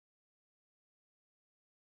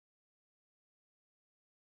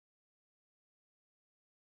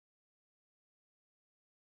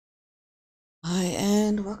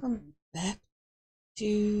welcome back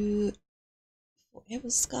to Forever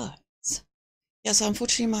Skies. Yeah, so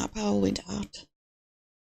unfortunately my power went out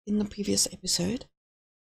in the previous episode,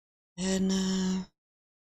 and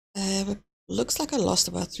it looks like I lost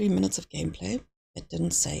about 3 minutes of gameplay. It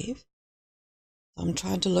didn't save. So I'm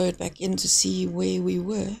trying to load back in to see where we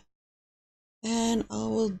were, and I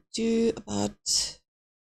will do about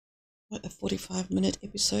a 45-minute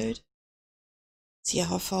episode, see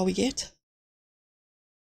how far we get.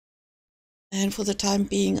 And for the time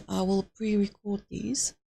being, I will pre-record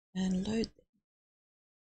these and load them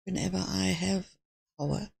whenever I have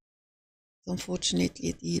power.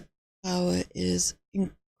 Unfortunately, the power is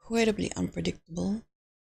incredibly unpredictable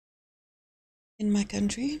in my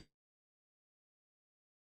country.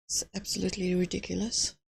 It's absolutely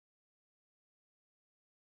ridiculous.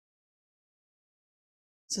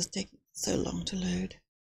 It's just taking so long to load.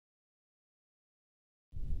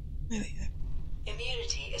 There we go.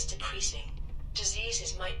 Immunity is decreasing.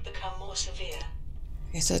 Diseases might become more severe.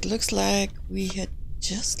 Okay, so it looks like we had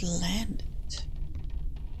just landed.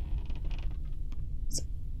 So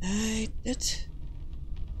I did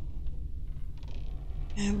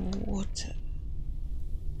have water.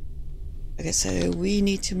 Okay, so we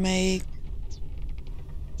need to make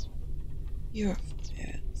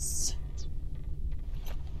purifiers.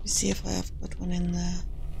 Let me see if I've got one in there.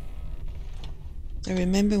 So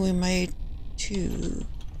remember we made 2.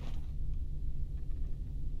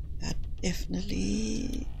 I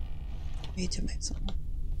definitely need to make some more.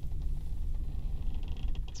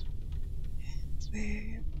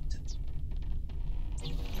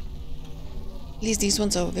 At least these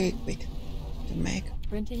ones are very quick to make.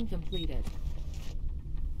 Printing completed.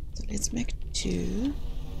 So let's make 2.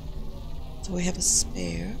 So we have a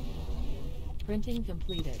spare. Printing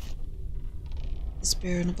completed. A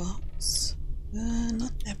spare in a box.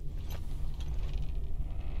 Not that.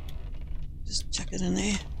 Just chuck it in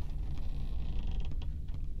there.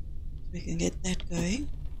 We can get that going.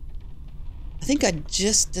 I think I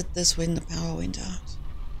just did this when the power went out.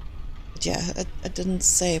 But yeah, I didn't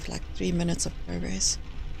save like 3 minutes of progress.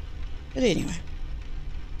 But anyway.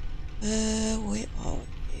 Where are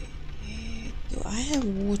we? Do I have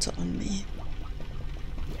water on me?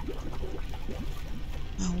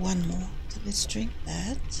 Oh, one more. So let's drink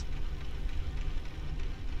that.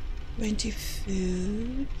 20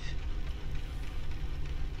 food.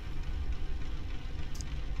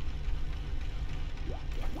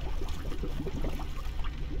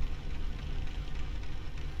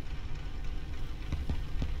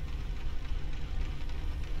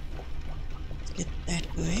 Let's get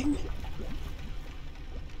that going.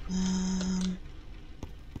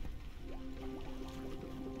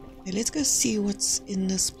 Okay, let's go see what's in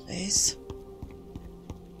this place.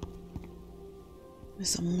 There's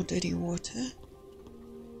some more dirty water.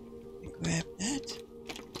 We grab that.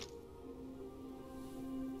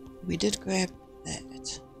 We did grab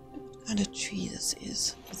that. What kind of tree this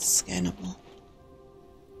is? It's scannable.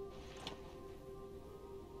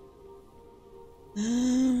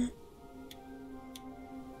 I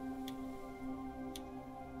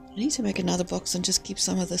need to make another box and just keep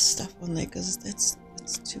some of this stuff on there because that's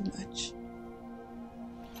too much.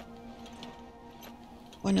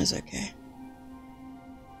 One is okay.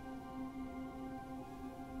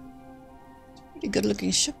 Pretty good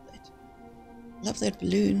looking ship. Love that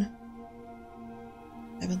balloon.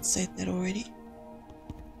 Haven't said that already.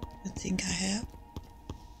 I think I have.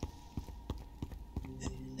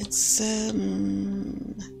 Let's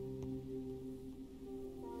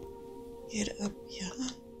get up here.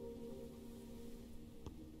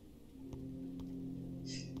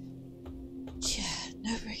 Yeah,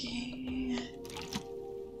 no rigging.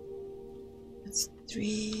 That's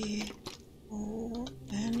 3, 4,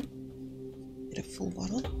 and get a full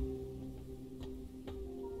bottle.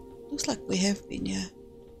 Looks like we have been here.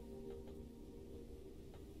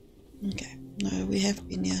 Okay, no, we have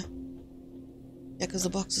been here. Yeah, because the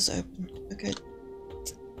box is open. Okay.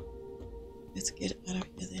 Let's get out of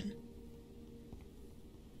here then.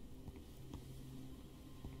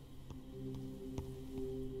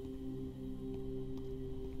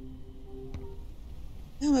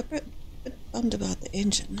 I'm a bit bummed about the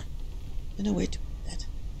engine. Don't know where to put that.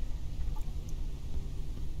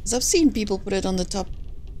 Because I've seen people put it on the top,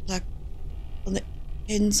 like on the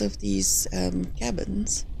ends of these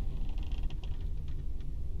cabins.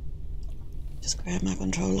 Just grab my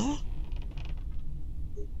controller.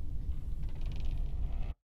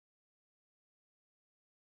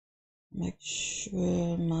 Make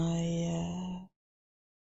sure my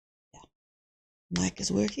mic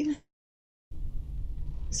is working.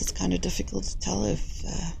 Because it's kind of difficult to tell if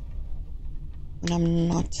when I'm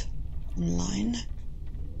not online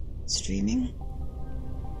streaming.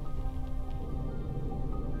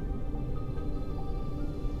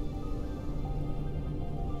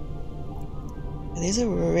 There's a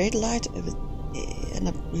red light over there and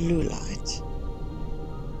a blue light. So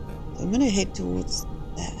I'm gonna head towards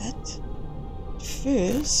that.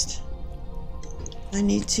 First, I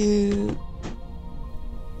need to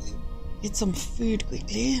get some food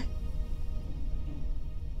quickly.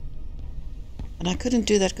 And I couldn't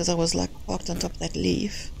do that because I was like parked on top of that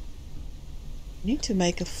leaf. I need to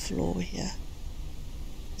make a floor here.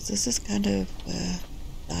 This is kind of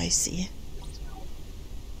dicey.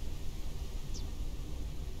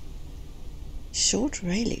 Short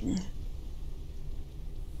railing.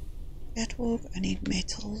 Catwalk, I need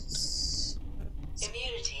metals.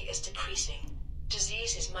 Immunity is decreasing.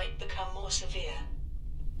 Diseases might become more severe.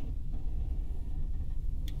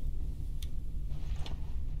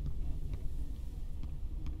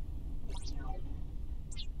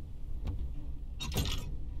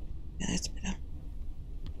 Yeah, that's better.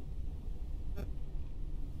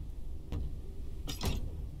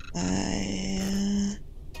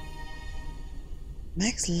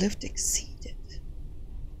 Max lift exceeded.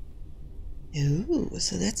 Ooh,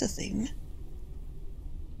 so that's a thing.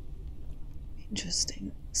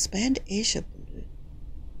 Interesting. Expand airship balloon.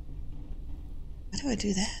 How do I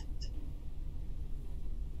do that?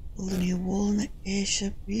 Build a new wall in the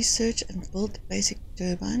airship. Research and build the basic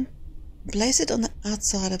turbine. Place it on the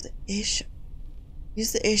outside of the airship.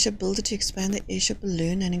 Use the airship builder to expand the airship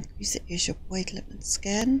balloon and increase the airship weight limit.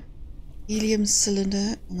 Scan helium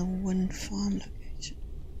cylinder on the wind farm location.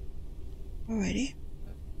 Alrighty.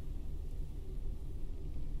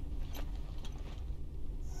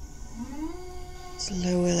 Let's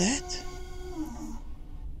lower that.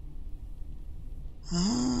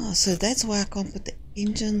 Ah, so that's why I can't put the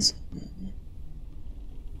engines on.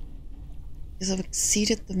 Because I've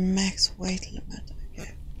exceeded the max weight limit.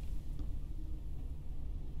 Okay.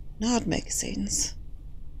 Now it makes sense.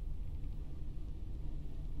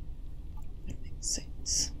 It makes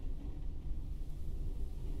sense.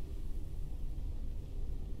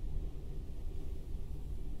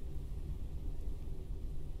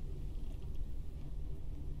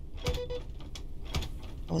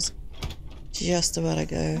 I was just about to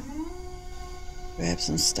go grab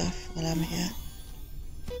some stuff while I'm here.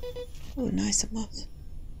 Oh, nice, a moth.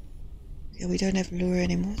 Okay, we don't have lure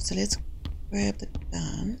anymore, so let's grab the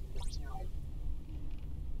gun.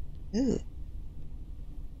 Ooh.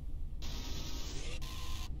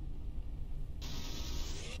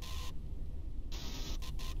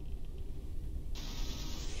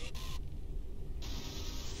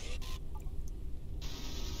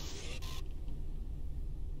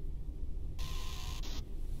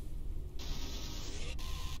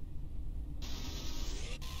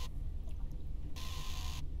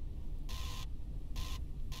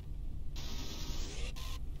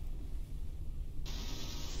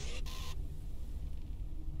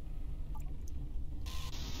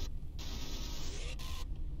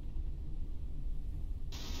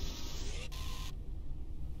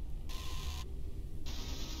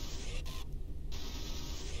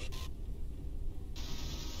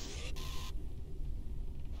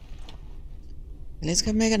 Let's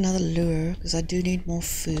go make another lure, because I do need more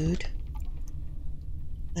food.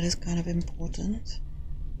 That is kind of important.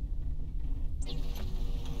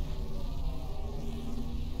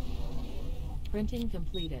 Printing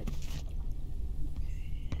completed.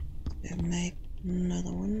 Okay, make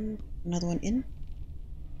another one in.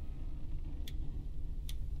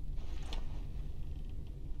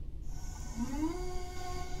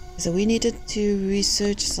 So we needed to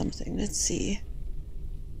research something. Let's see.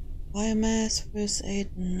 Biomass, first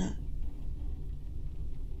aid, no.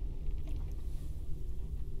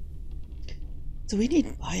 So we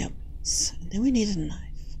need biomass, and then we need a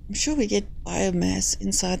knife. I'm sure we get biomass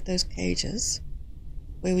inside those cages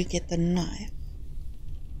where we get the knife.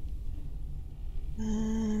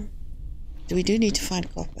 We do need to find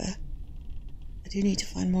copper. I do need to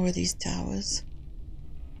find more of these towers.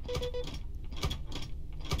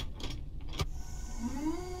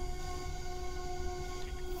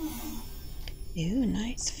 Ew,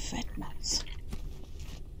 nice fat moths.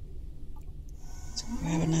 Let's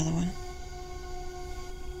grab another one.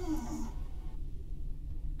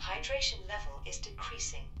 Hydration level is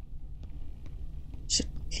decreasing. Should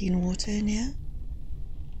clean water in here.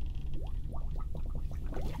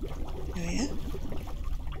 There we go.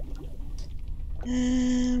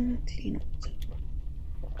 Clean water.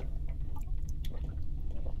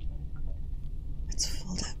 It's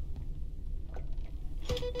filled up.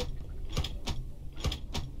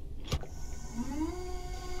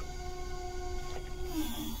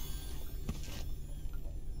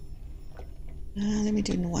 Let me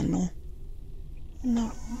do one more.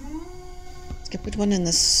 No. Let's get put one in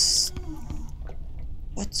this.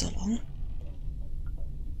 Not so long.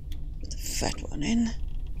 Put the fat one in.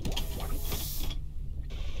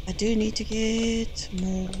 I do need to get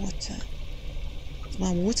more water.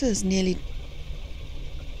 My water is nearly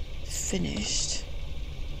finished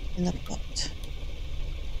in the pot.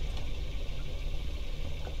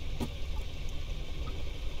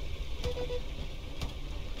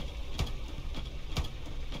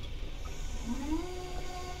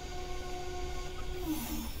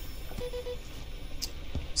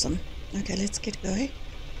 Awesome. Okay, let's get going.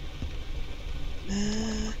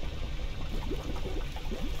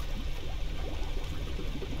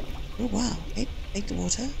 Oh wow, ate the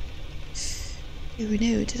water. Oh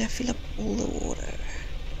no, did I fill up all the water?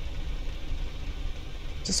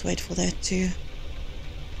 Just wait for that to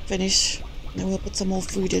finish. Then we'll put some more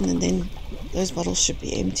food in and then those bottles should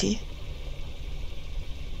be empty.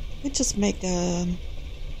 We'll just make some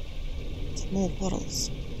more bottles.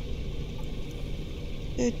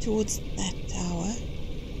 Go towards that tower.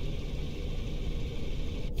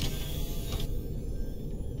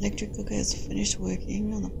 Electric cooker has finished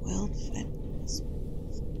working on the boiled fat.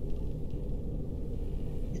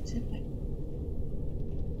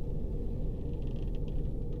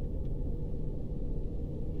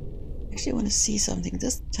 I actually want to see something.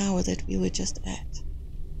 This tower that we were just at.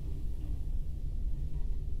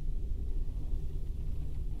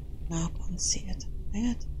 Now I can't see it. Dang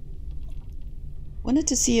it. Wanted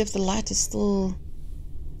to see if the light is still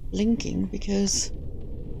blinking because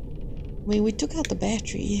when we took out the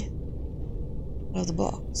battery out of the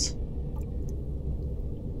box.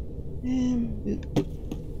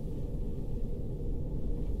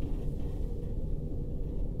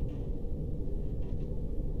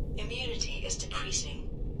 Immunity is decreasing.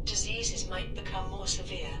 Diseases might become more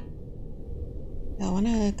severe. I want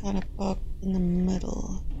to kind of park in the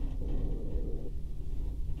middle.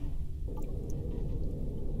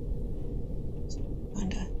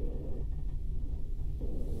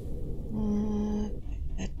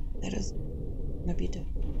 That is gonna be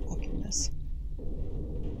difficult parking this.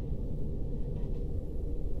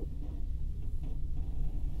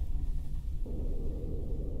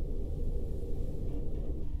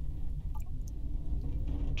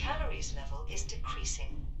 Calories level is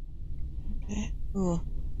decreasing. Okay. Oh,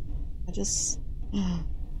 I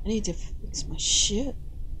need to fix my shit.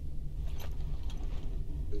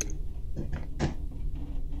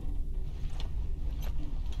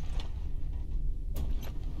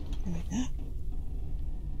 There we go.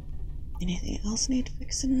 Anything else need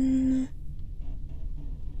fixing?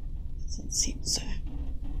 Doesn't seem so.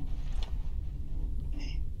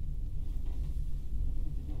 Okay.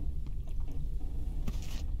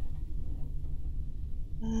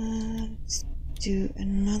 Let's do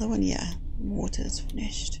another one. Yeah, water is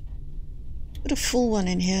finished. Put a full one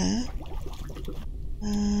in here.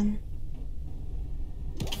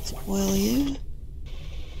 Let's boil you.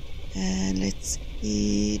 And let's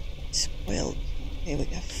eat boiled. There we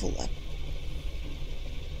go, full up.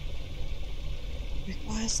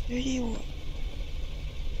 Requires 30 water.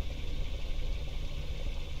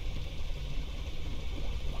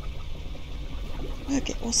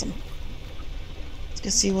 Okay, awesome. Let's go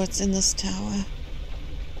see what's in this tower.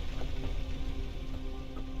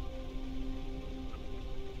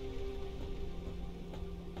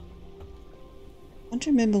 I can't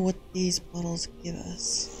remember what these bottles give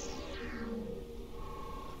us.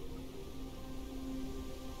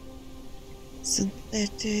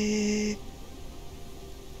 Synthetic.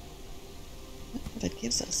 What it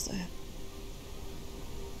gives us though.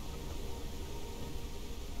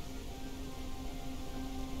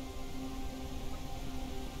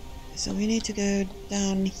 So we need to go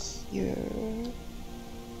down here.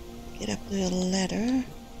 Get up the ladder.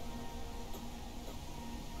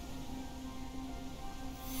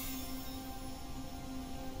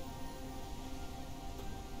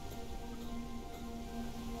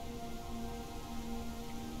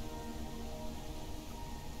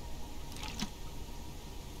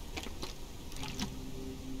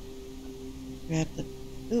 Grab the...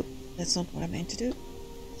 Oop, that's not what I meant to do.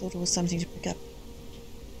 Thought it was something to pick up.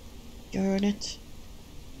 Darn it.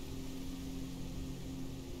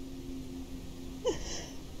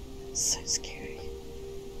 So scary.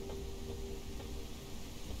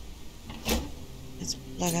 Let's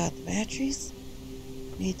plug out the batteries.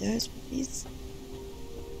 Need those, please.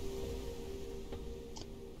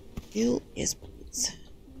 Fuel, yes, please.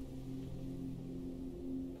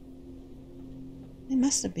 They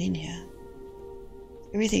must have been here.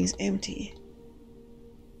 Everything's empty.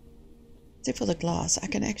 Except for the glass. I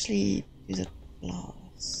can actually use it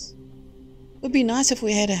glass. Would be nice if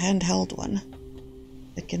we had a handheld one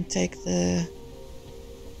that can take the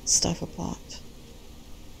stuff apart.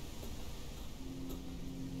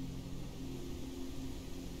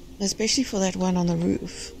 Especially for that one on the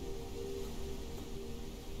roof.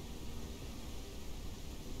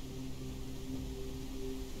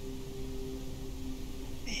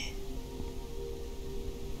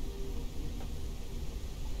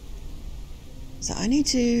 So I need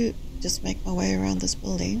to just make my way around this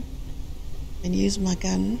building and use my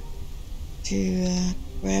gun to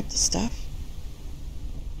grab the stuff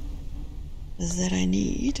that I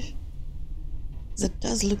need. It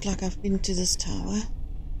does look like I've been to this tower,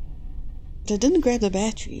 but I didn't grab the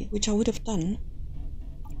battery, which I would have done.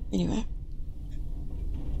 Anyway,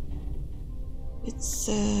 let's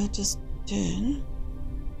just turn.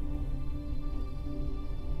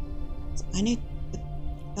 So I need the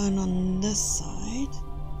gun on this side,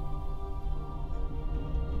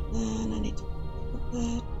 and I need to put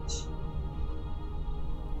it.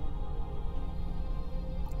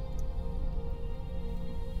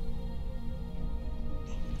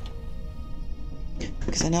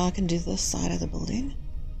 Because I know I can do this side of the building.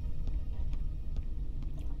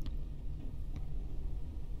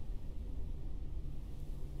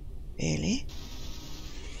 Barely.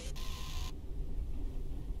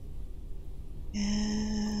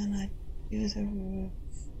 And I do the roof.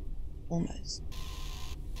 Almost.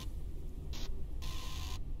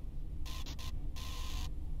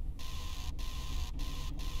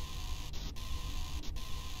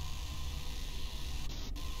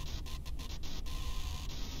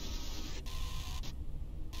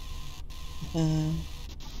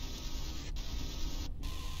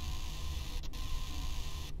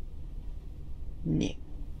 No.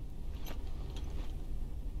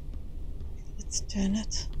 Let's turn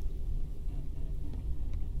it.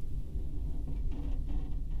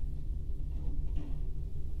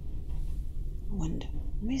 I wonder.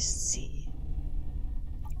 Let me see.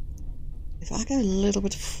 If I go a little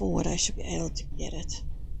bit forward, I should be able to get it.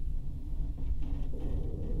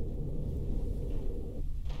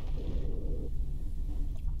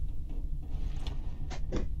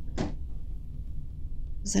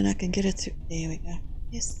 Then I can get it through. There we go.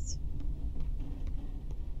 Yes.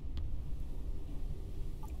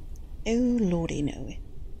 Oh lordy, no.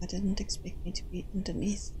 I didn't expect me to be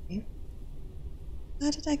underneath the thing.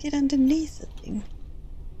 How did I get underneath the thing?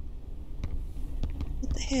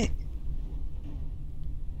 What the heck?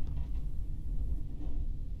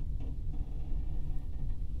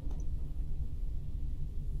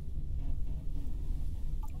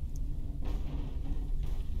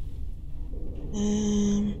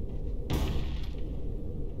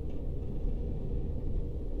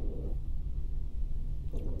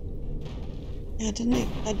 Yeah,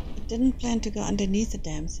 I didn't plan to go underneath the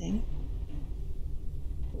damn thing.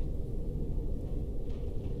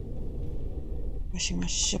 Crashing my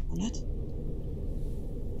ship on it.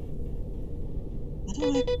 How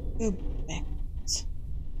do I go backwards?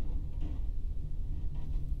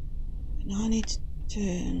 Now I need to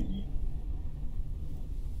turn.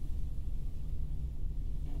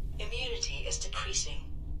 Immunity is decreasing.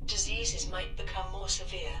 Diseases might become more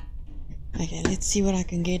severe. Okay, let's see what I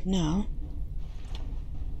can get now.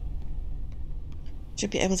 Should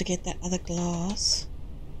be able to get that other glass.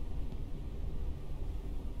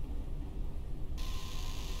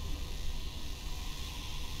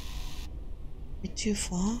 We're too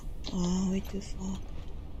far. Oh, we're too far.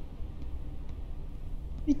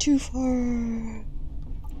 We're too far.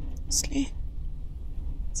 Honestly.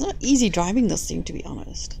 It's not easy driving this thing, to be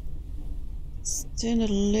honest. Let's turn it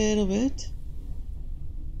a little bit.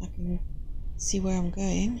 I can see where I'm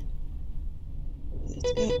going.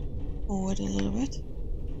 Let's go forward a little bit.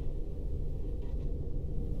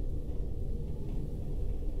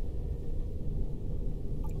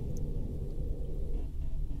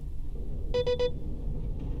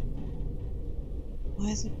 Why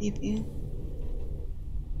is it beeping?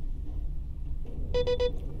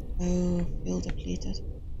 Oh, fuel depleted.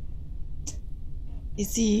 You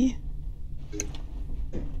see?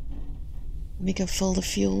 Let me go fill the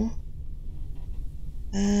fuel.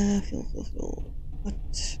 Fuel.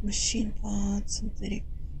 What? Machine parts, synthetic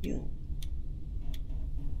fuel.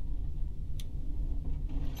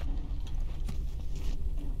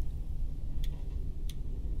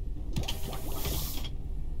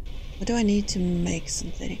 What do I need to make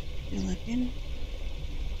synthetic fuel again?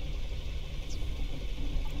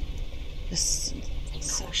 This.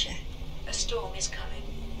 Caution. A storm is coming.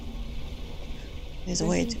 There's a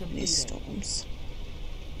way to these storms.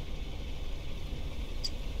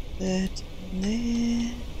 That in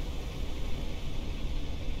there.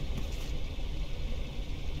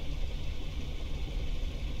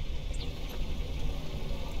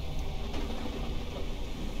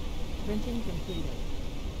 Printing completed.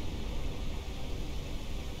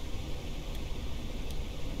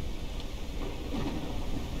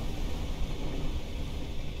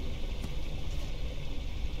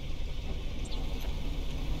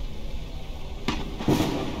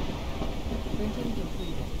 Printing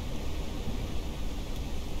completed.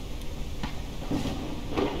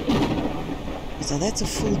 So that's a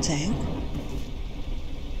full tank.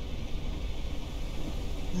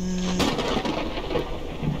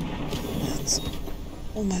 That's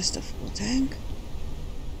almost a full tank.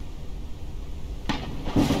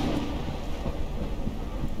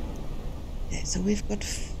 Okay, so we've got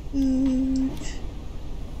food.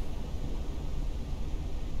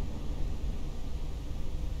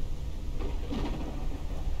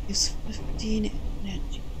 Gives 15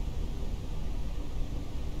 energy.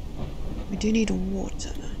 We do need water.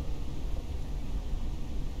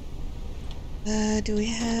 Do we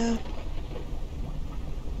have...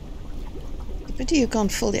 I pity you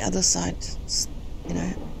can't fill the other side, you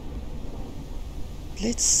know.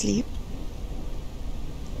 Let's sleep.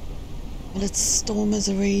 While its storm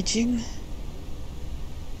is raging.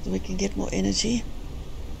 So we can get more energy.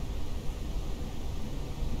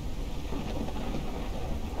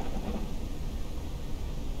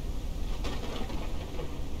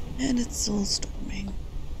 And it's still storming.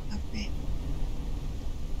 Lovely.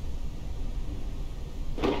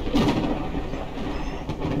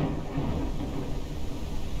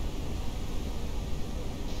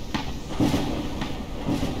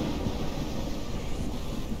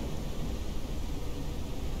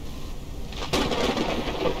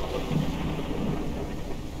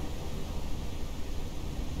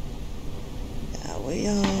 There we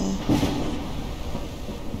are.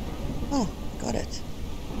 Oh, got it.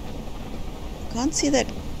 Can't see that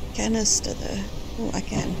canister though. Oh, I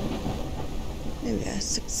can. There we go,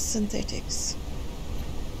 6 synthetics.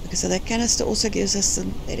 Okay, so that canister also gives us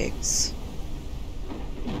synthetics.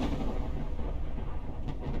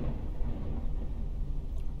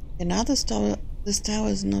 And now this tower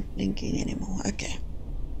is not blinking anymore. Okay,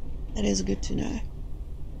 that is good to know.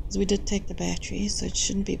 Because we did take the battery, so it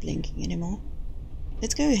shouldn't be blinking anymore.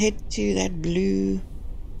 Let's go head to that blue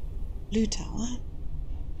tower.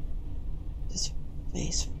 Just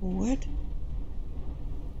face forward.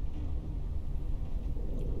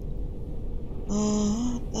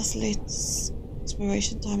 Oh, that's late.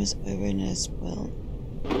 Exploration time is over and as well.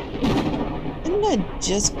 Didn't I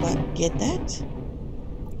just get that?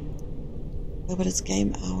 Oh, but its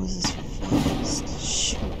game hours is fast.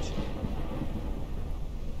 Shoot.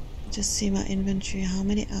 Just see my inventory. How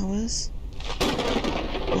many hours?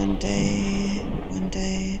 1 day. 1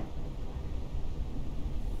 day.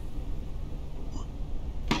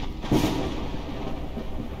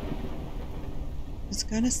 It's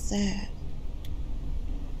kind of sad.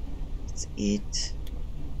 Let's eat,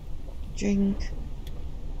 drink,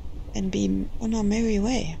 and be on our merry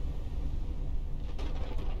way.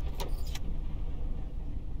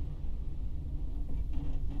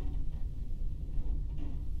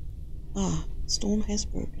 Ah, storm has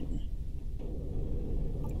broken.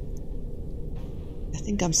 I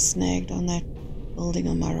think I'm snagged on that building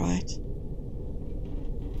on my right.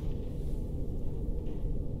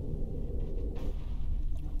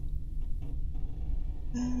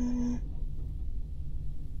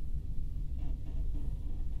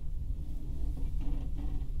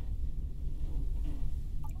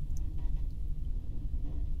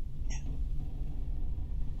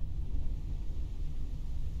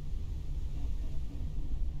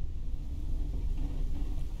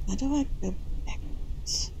 How do I go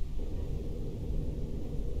backwards?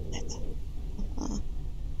 That's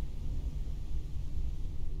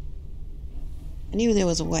I knew there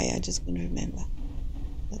was a way, I just couldn't remember.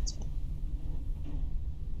 That's fine.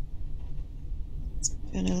 Let's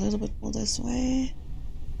turn a little bit more this way.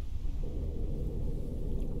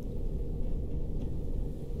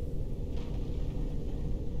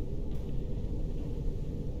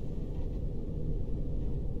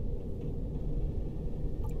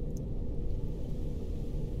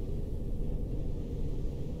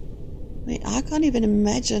 Wait, I can't even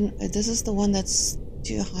imagine. This is the one that's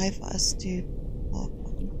too high for us to park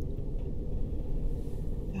on.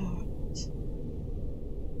 Alright.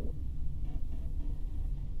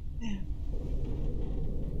 Yeah.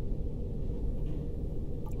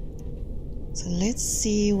 So let's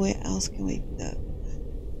see where else can we go.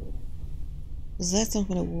 Because that's not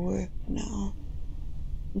going to work now.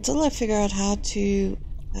 Until I figure out how to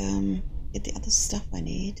get the other stuff I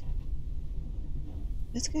need.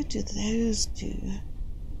 Let's go to those two.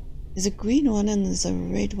 There's a green one and there's a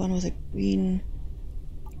red one with a green...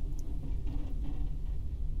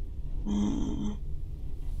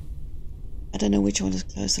 don't know which one is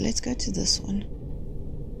closer. Let's go to this one.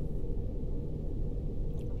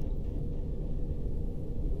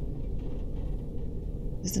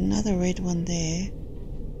 There's another red one there.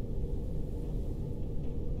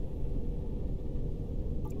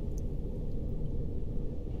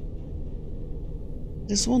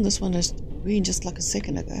 This one is green just like a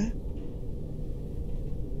second ago.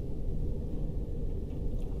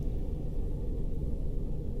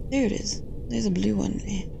 There it is. There's a blue one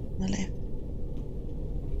there on the left.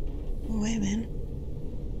 Oh, wait, man.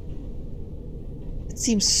 It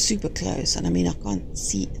seems super close, and I mean, I can't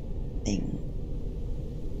see a thing.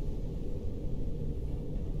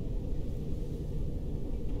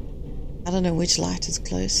 I don't know which light is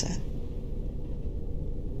closer.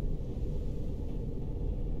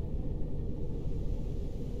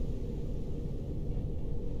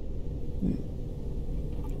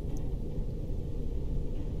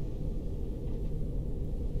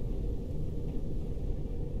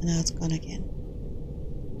 And now it's gone again.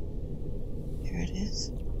 There it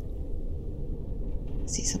is. I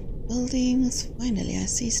see some buildings. Finally, I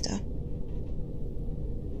see stuff.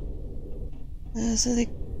 So they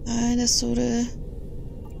kind of sort of.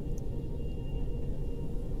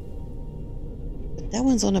 But that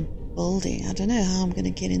one's on a building. I don't know how I'm going to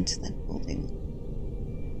get into that building.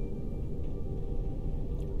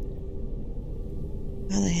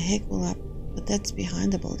 How the heck will I? But that's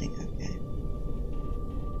behind the building. Okay.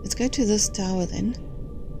 Let's go to this tower then,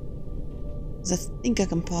 because I think I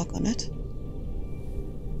can park on it.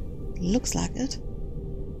 Looks like it.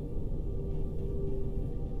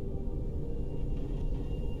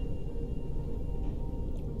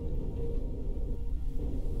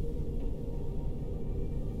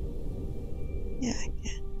 Yeah, I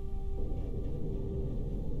can.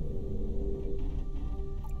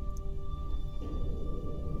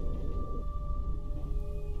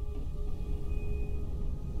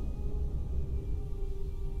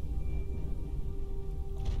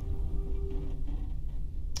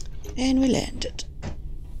 And we landed.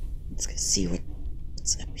 Let's go see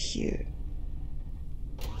what's up here.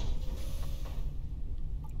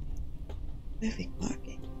 Perfect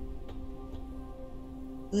parking.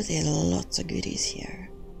 Oh, there are lots of goodies here.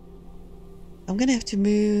 I'm gonna have to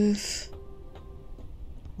move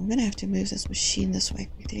this machine this way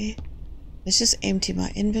quickly. Let's just empty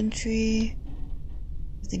my inventory.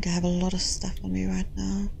 I think I have a lot of stuff on me right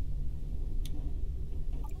now.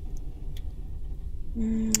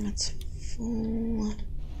 That's full.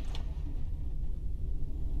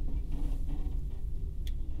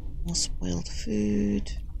 More spoiled food.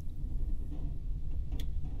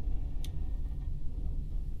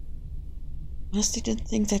 Honestly, didn't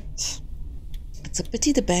think that. It's a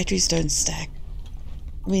pity the batteries don't stack.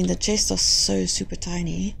 I mean, the chests are so super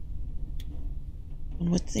tiny.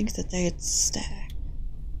 One would think that they'd stack.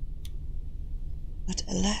 But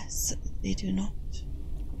alas, they do not.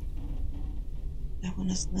 That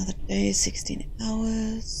one is another day, 16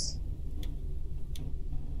 hours.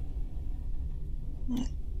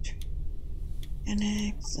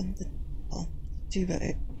 Mechanics and the two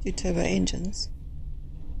turbo engines,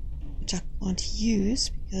 which I can't use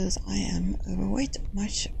because I am overweight on my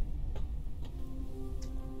ship.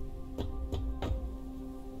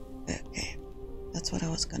 Okay, that's what I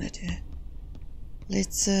was gonna do.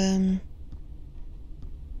 Let's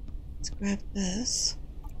grab this.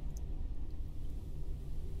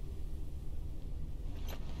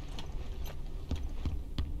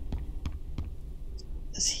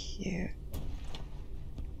 This here.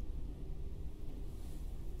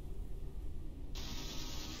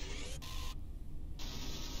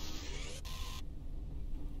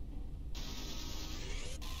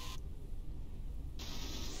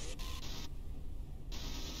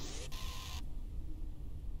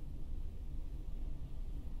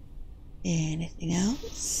 Anything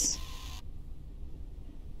else?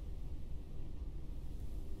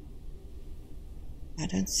 I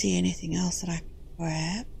don't see anything else that I can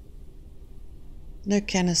grab. No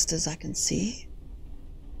canisters I can see.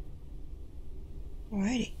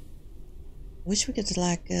 Alrighty. Wish we could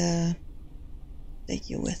like take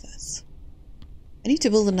you with us. I need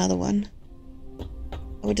to build another one.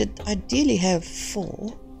 I would ideally have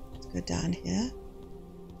 4. Let's go down here.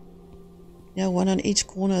 You know, one on each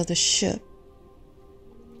corner of the ship.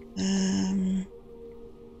 How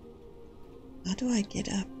do I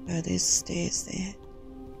get up? Oh, there's stairs there.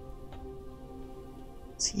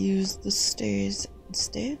 Let's use the stairs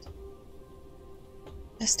instead.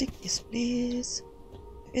 Plastic, yes please.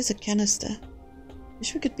 There's a canister.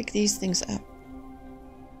 Wish we could pick these things up.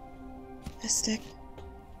 Plastic.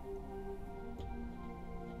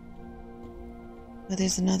 Oh,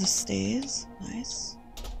 there's another stairs. Nice.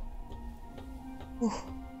 Ooh.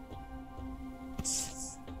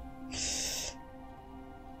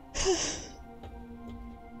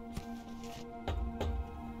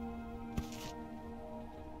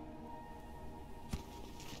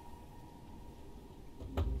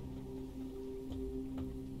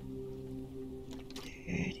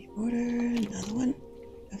 Dirty water, another one.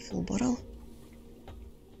 A full bottle.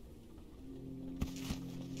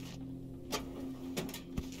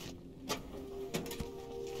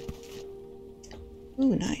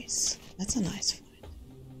 Ooh, nice. That's a nice find.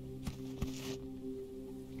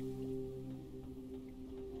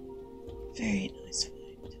 Very nice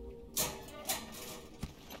find.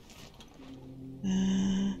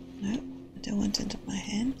 No, I don't want it in my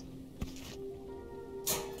hand.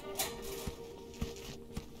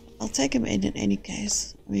 I'll take them in any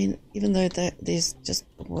case. I mean, even though there's just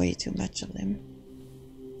way too much of them.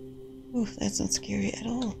 Ooh, that's not scary at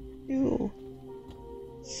all. Ew.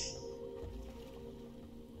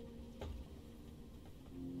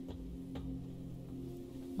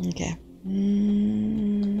 Okay.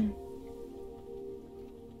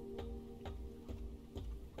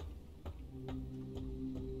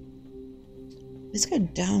 Let's go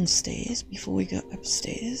downstairs before we go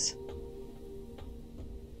upstairs.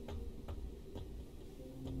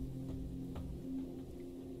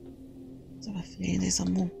 So I feel there's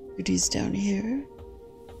some more goodies down here.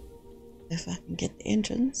 If I can get the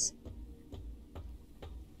entrance.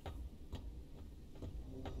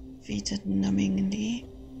 Feet are numbingly.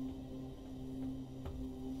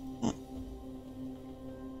 Oh.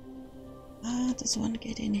 Ah, does one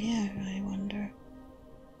get in here, I wonder?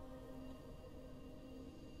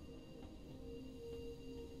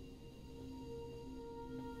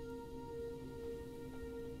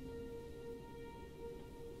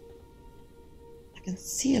 I can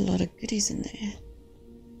see a lot of goodies in there.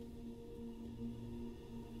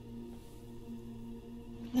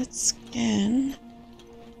 Let's scan.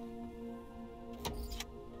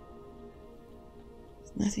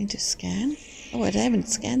 There's nothing to scan. Oh, wait, I haven't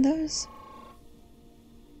scanned those.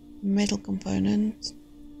 Metal component.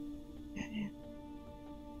 Okay.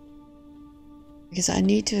 Because I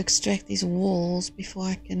need to extract these walls before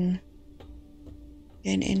I can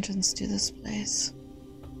gain entrance to this place.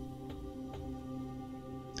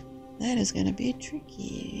 That is going to be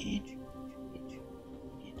tricky.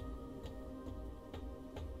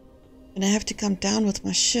 And I have to come down with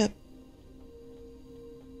my ship.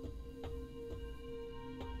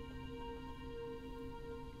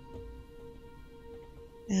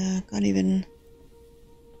 Yeah, I can't even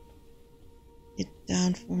get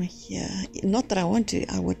down from here. Not that I want to,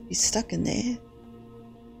 I would be stuck in there.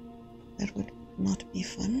 That would not be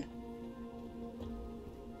fun.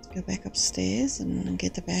 Let's go back upstairs and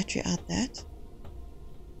get the battery out that.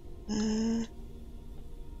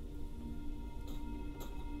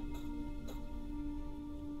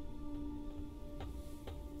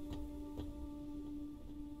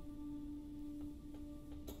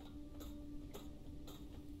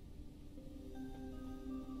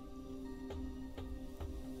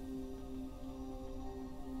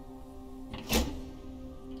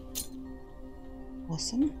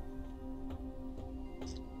 Awesome.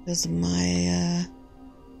 Because my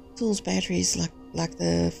tools batteries like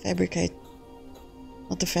the fabricate,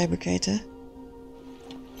 not the fabricator.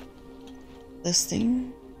 This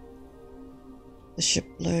thing, the ship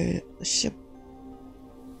low, the ship.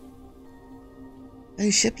 Oh,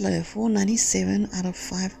 ship low, 497 out of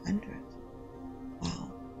 500.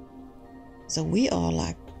 Wow. So we are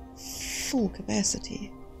like full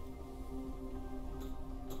capacity.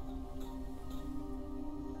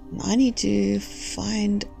 I need to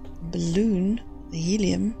find a balloon, the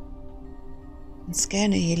helium, and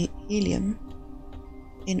scan a helium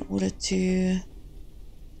in order to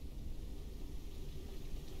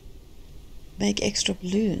make extra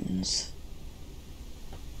balloons.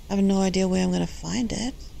 I have no idea where I'm going to find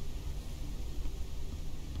that.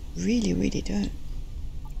 Really, really don't.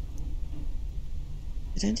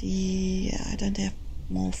 I don't have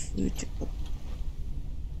more food to cook.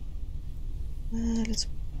 Let's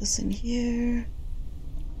put this in here.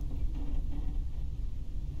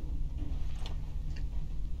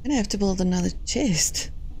 I'm gonna have to build another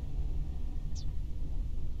chest.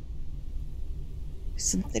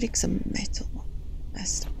 Synthetic, some metal,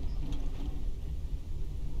 plastic.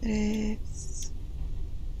 Synthetics.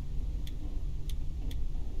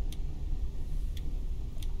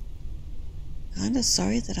 Kinda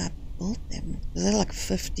sorry that I built them. They're like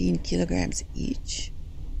 15 kilograms each.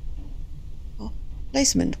 Oh,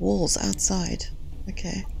 placement walls outside.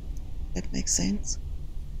 Okay, that makes sense.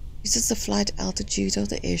 This is the flight altitude of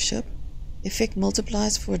the airship. The effect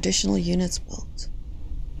multiplies for additional units built.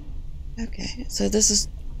 Okay, so this is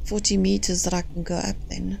 40 meters that I can go up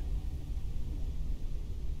then.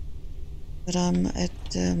 But I'm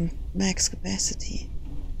at max capacity.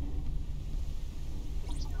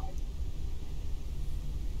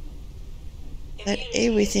 That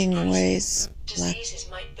everything weighs like... Diseases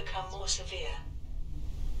might become more severe.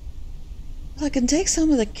 Well, I can take some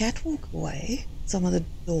of the catwalk away, some of the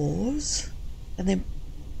doors, and then...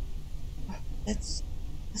 Oh, that's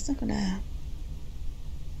not gonna...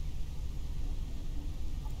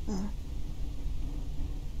 Oh.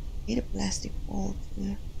 Need a plastic wall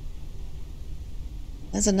too.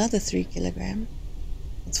 That's another 3 kilogram.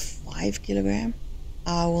 That's 5 kilogram.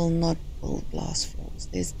 I will not build glass floors.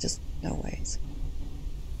 There's just no ways.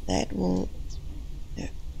 That will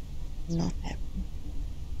not happen.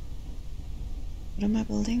 What am I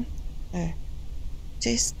building? Oh,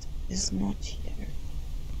 chest is not here.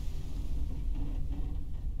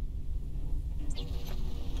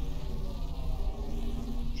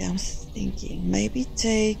 Okay, I'm thinking maybe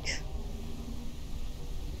take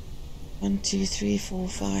 1, 2, 3, 4,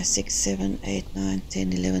 5, 6, 7, 8, 9,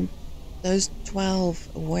 10, 11, those 12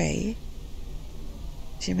 away.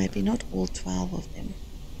 Actually, maybe not all 12 of them.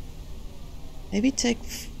 Maybe take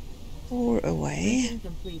 4 away. Mission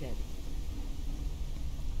completed.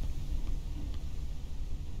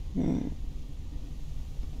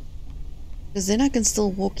 Because then I can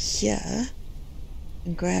still walk here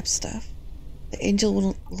and grab stuff. The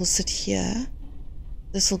angel will sit here.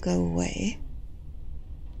 This will go away.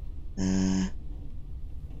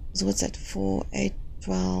 So what's that? 4, 8,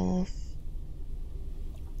 12.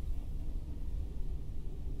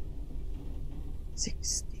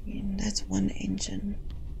 16. That's one engine.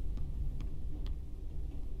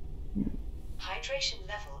 Hydration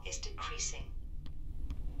level is decreasing.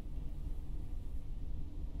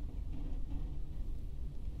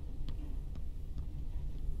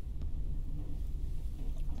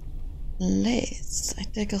 I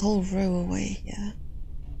take a whole row away here.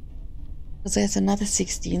 Because there's another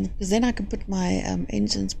 16. Because then I can put my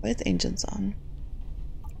engines, both engines on.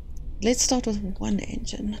 Let's start with one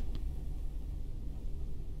engine.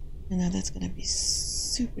 I know that's going to be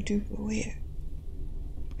super duper weird.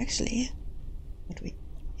 Actually, what we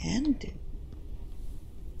can do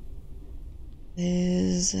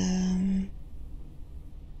is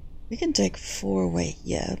we can take 4 away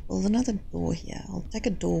here, build another door here. I'll take a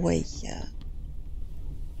doorway here.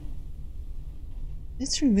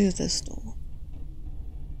 Let's remove this door.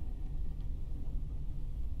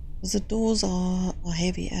 Because the doors are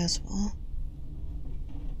heavy as well.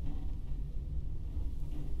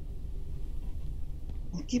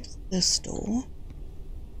 I'll keep this door.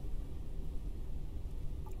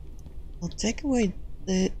 I'll take away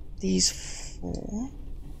these 4.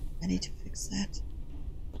 I need to fix that.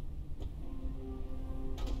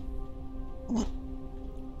 Come on.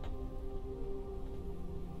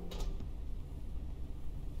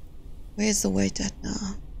 Where's the weight at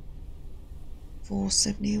now?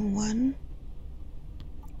 471.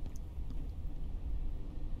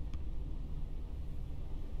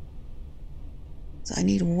 So I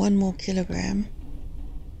need 1 more kilogram.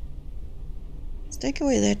 Let's take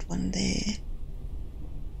away that one there.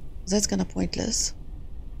 That's kind of pointless.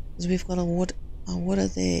 Because we've got our water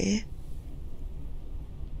there.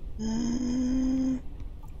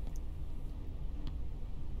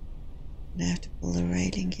 I have to pull the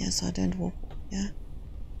railing here so I don't walk here.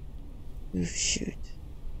 Oof, shoot.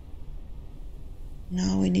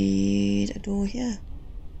 Now we need a door here.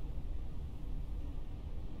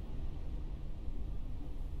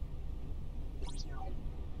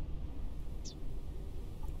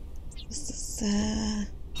 This is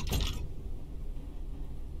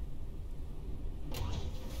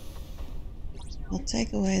I'll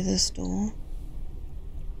take away this door.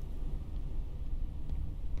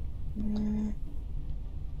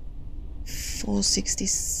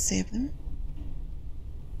 467.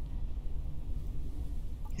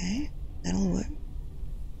 Okay, that'll work.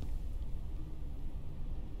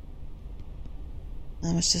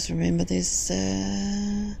 I must just remember there's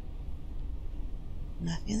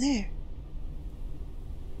nothing there.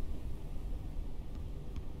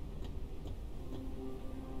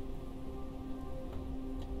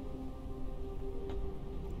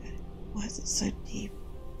 Why is it so deep?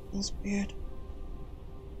 Feels weird.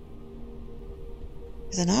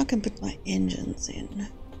 Because now I can put my engines in.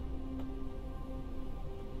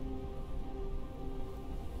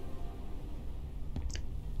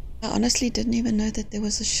 I honestly didn't even know that there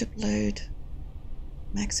was a ship load,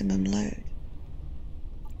 maximum load.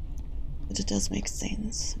 But it does make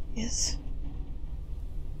sense, yes.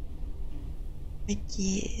 I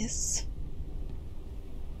guess.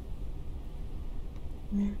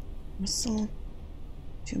 I'm still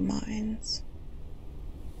 2 minds.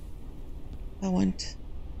 I want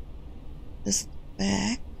this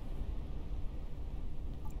back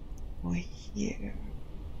or here.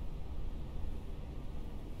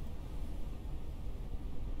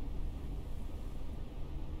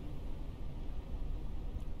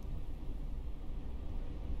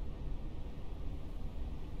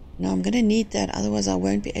 No, I'm gonna need that, otherwise I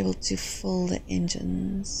won't be able to fill the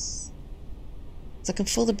engines. So I can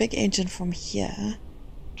fill the big engine from here.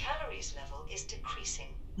 Calories level is decreasing.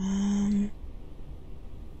 Oh,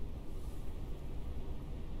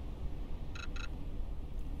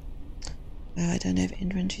 I don't have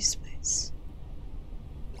inventory space.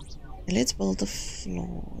 Okay, let's build the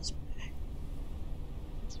floors back.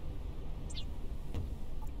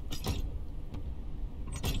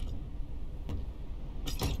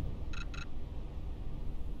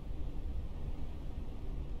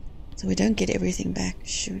 So we don't get everything back.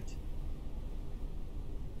 Shoot.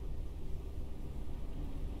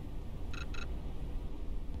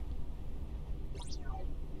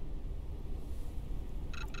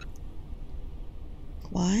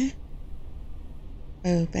 Why?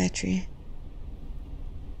 Oh, battery.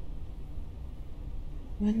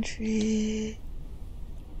 Inventory.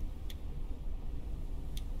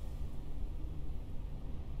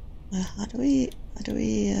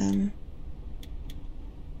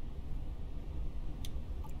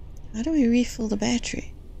 How do we refill the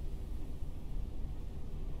battery?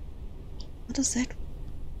 What does that?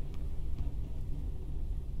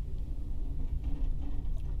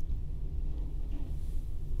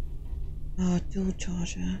 Oh, dual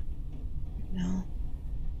charger. No.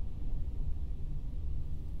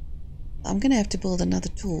 I'm gonna have to build another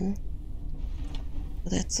tool.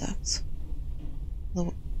 But that sucks.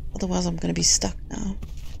 Otherwise I'm gonna be stuck now.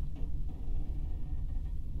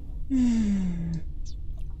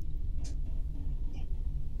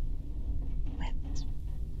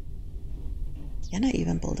 Can I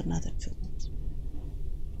even build another tool?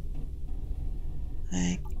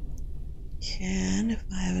 I can if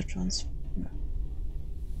I have a transformer.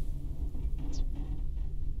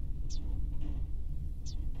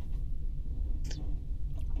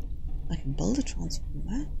 I can build a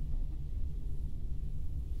transformer.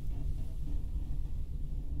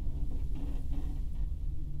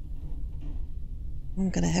 I'm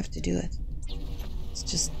gonna have to do it. It's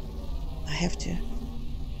just, I have to.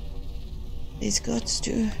 These got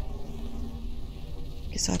to.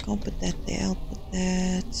 Guess I can't put that there. I'll put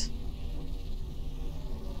that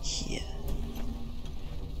here.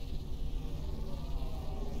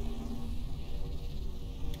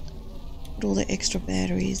 Put all the extra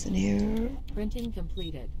batteries in here. Printing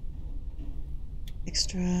completed.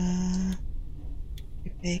 Extra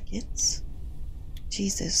repair kits.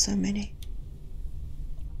 Jeez, there's so many.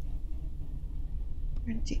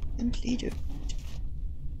 Printing completed.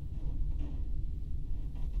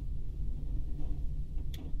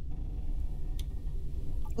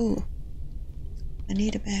 Oh, I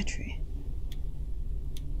need a battery.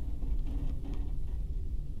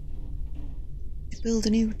 To build a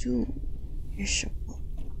new tool. Airship.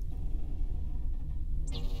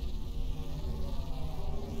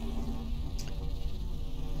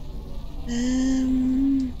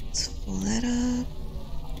 Let's fill that up.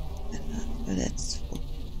 Oh, that's full.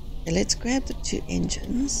 Okay, let's grab the 2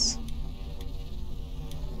 engines.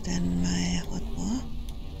 Then my hotbar.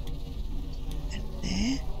 And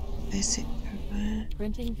there. Basic turbine.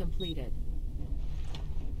 Printing completed.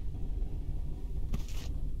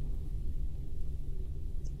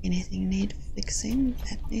 Anything need fixing?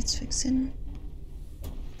 That needs fixing.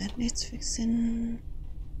 That needs fixing.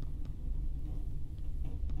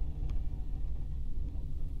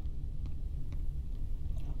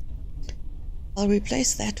 I'll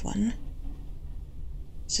replace that one.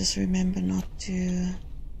 Just remember not to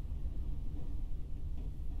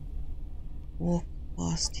walk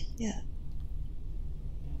past here.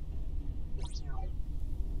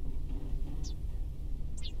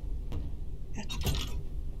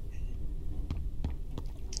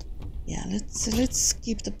 Yeah, let's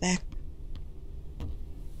keep the back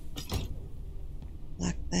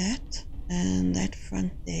like that, and that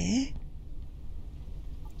front there.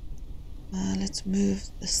 Let's move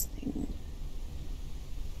this thing.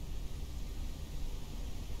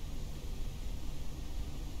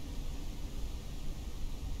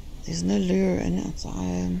 There's no lure in it, so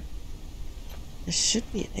I should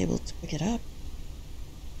be able to pick it up.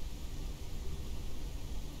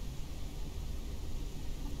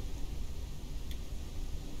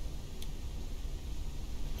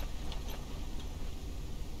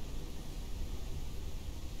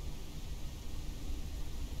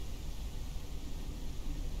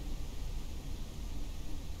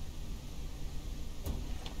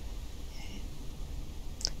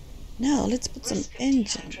 Now let's put some Risk of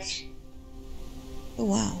engines. dehydration. Oh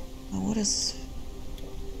wow, my water's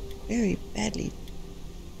very badly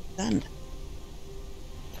done.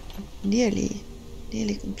 Nearly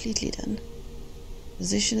completely done.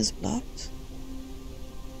 Position is blocked.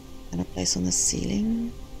 Gonna place on the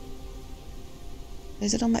ceiling.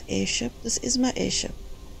 Place it on my airship. This is my airship.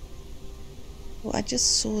 Oh, I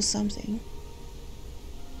just saw something.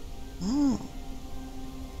 Ah.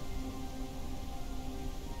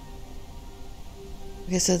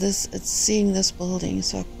 Okay, so it's seeing this building,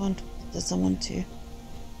 so I can't, it doesn't want to.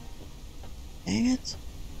 Dang it.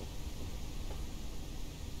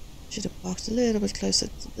 Should have parked a little bit closer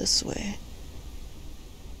to this way.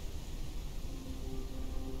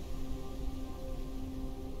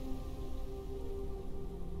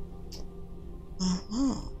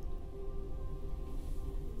 Uh-huh.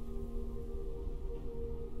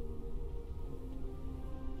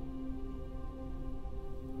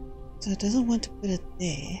 So it doesn't want to put it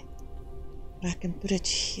there, but I can put it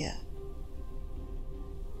here.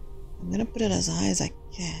 I'm gonna put it as high as I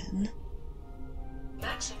can.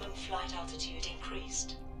 Maximum flight altitude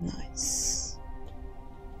increased. Nice.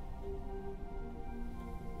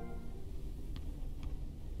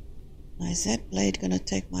 Now is that blade gonna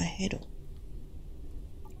take my head off?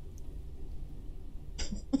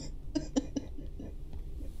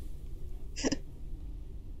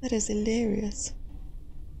 That is hilarious.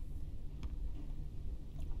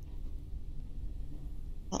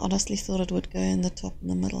 I honestly thought it would go in the top and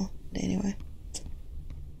the middle, but anyway.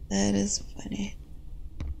 That is funny.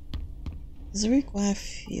 Does it require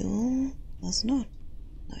fuel? Does not.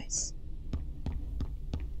 Nice.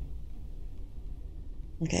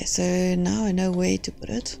 Okay, so now I know where to put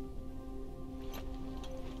it.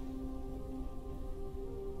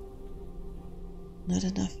 Not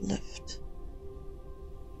enough lift.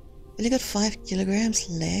 Only got 5 kilograms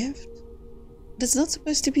left. But it's not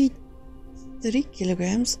supposed to be 3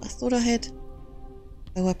 kilograms. I thought I had.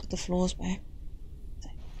 Oh, I put the floors back.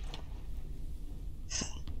 That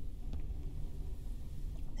sucks.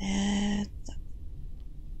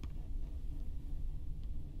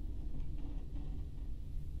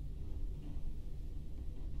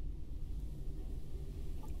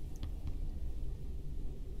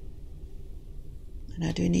 And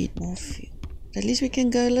I do need more fuel. But at least we can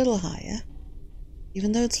go a little higher.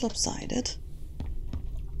 Even though it's lopsided.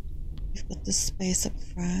 We've got the space up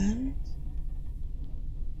front.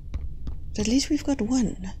 But at least we've got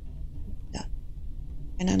one. Done.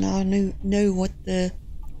 And I now know what the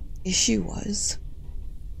issue was.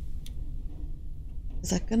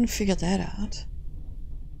 Because I couldn't figure that out.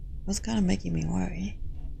 It was kind of making me worry.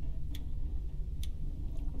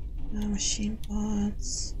 Machine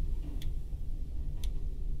parts.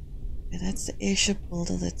 Okay, that's the airship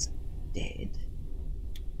builder that's dead.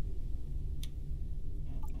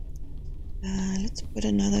 Let's put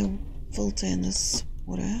another filter in this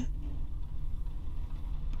water.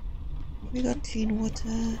 We got clean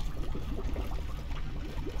water.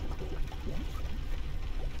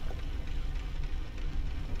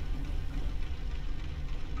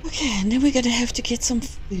 Okay, and then we're gonna have to get some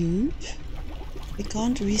food. We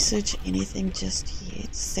can't research anything just yet,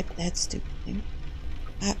 except that stupid thing.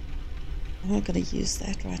 I'm not gonna use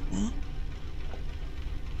that right now.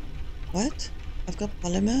 What? I've got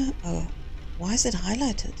polymer? Oh, why is it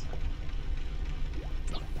highlighted?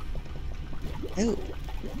 Oh.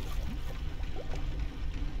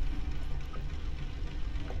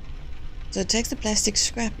 So it takes the plastic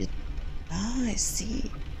scrap. Ah, I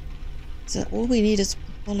see. So all we need is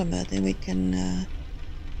polymer, then we can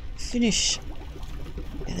finish.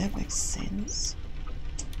 Okay, that makes sense.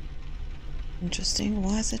 Interesting.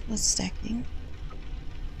 Why is it not stacking?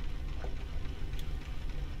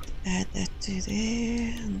 Add that to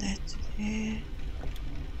there and that to there.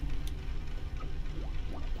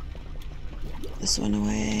 This one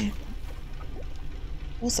away.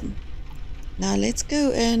 Awesome. Now let's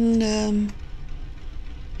go and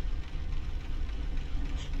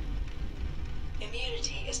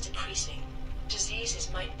Immunity is decreasing.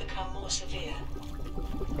 Diseases might become more severe.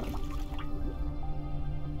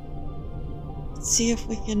 see if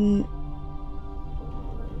we can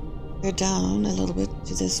go down a little bit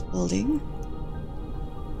to this building.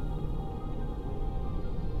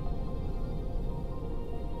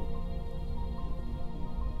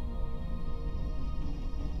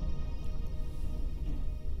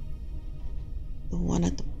 The one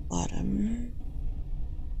at the bottom.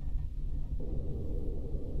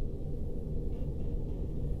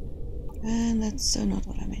 And that's so not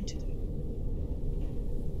what I meant to do.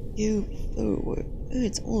 You forward. Oh,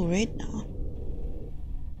 it's all red now.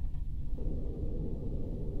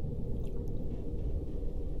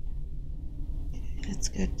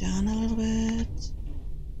 go down a little bit.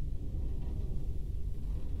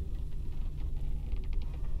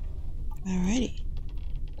 Alrighty.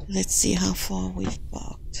 Let's see how far we've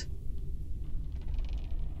walked.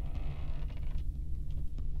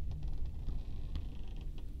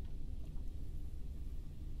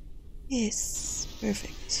 Yes,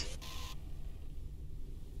 perfect.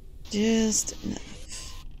 Just enough.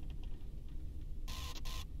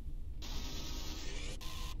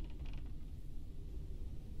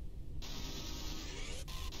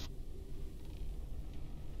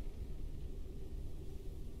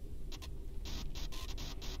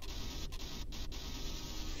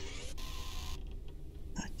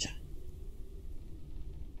 Gotcha.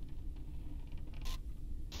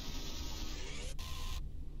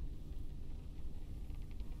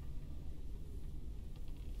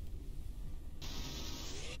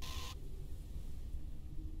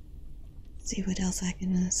 See what else I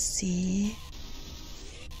can see.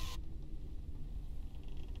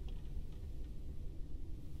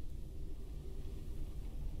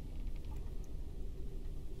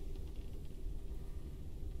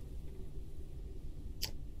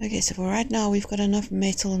 Okay, so for right now we've got enough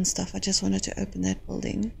metal and stuff. I just wanted to open that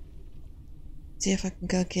building. See if I can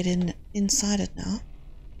go get inside it now.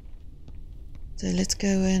 So let's go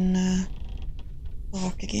and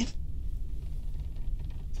park again.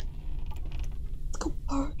 Let's go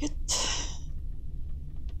park it.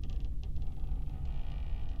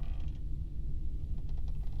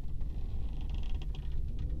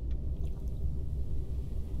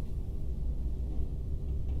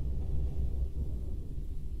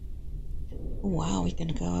 Wow, we can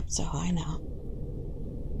go up so high now.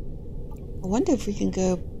 I wonder if we can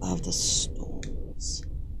go above the storms.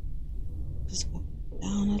 Just go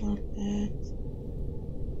down a little bit.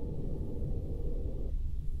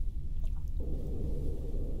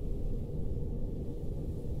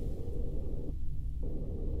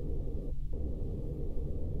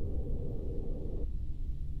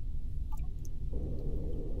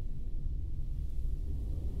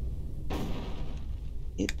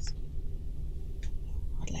 Oops.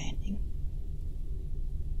 Hard landing.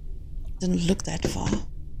 Didn't look that far.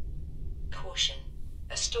 Caution.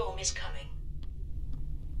 A storm is coming.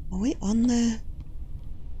 Are we on the...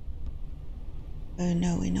 Oh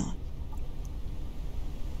no, we're not.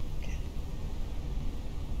 Okay.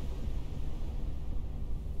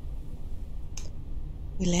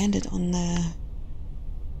 We landed on the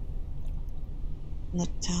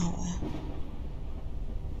tower.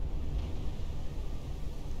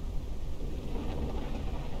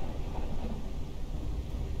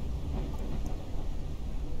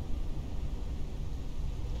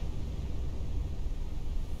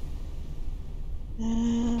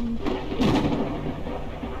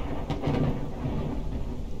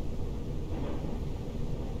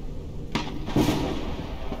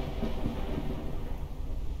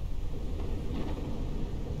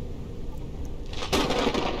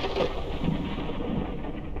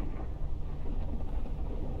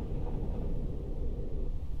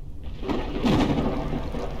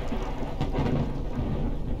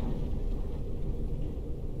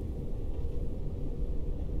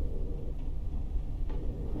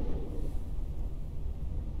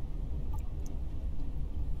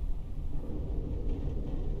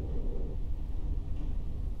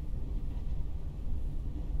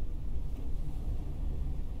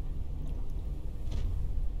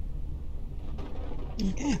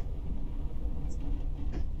 Okay.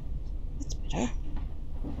 That's better.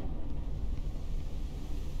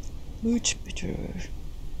 Much better.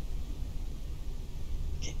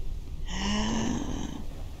 Okay.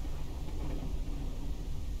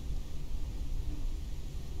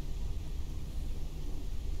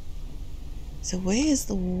 So where is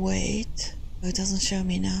the weight? Oh, it doesn't show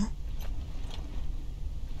me now.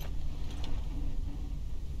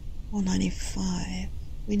 495.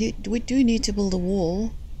 We do need to build a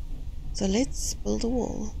wall. So let's build a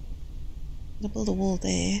wall. I'm gonna build a wall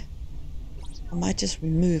there. I might just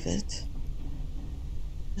remove it.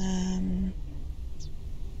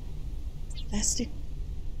 Plastic.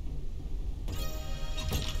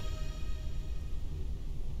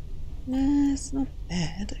 No, it's not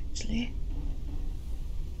bad actually.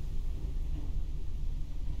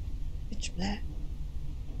 Pitch black.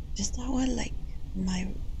 Just how I like my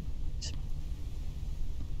room.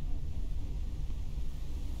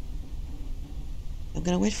 I'm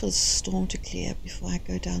gonna wait for the storm to clear before I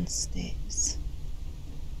go downstairs.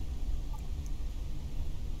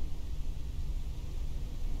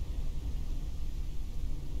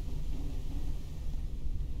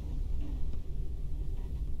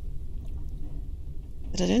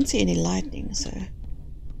 But I don't see any lightning, so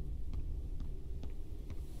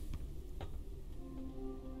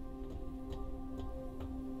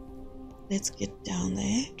let's get down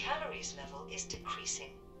there. Calories level is decreasing.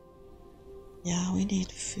 Yeah, we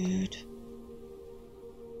need food.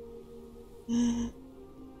 How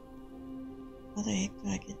the heck do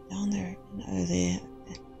I get down there? Oh, there.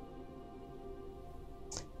 Okay.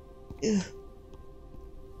 Ew.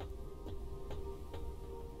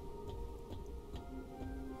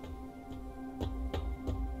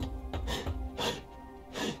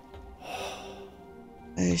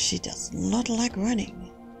 Oh, she does not like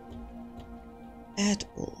running at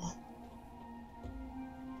all.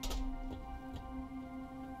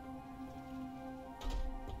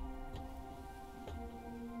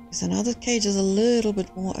 So now the cage is a little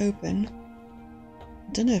bit more open. I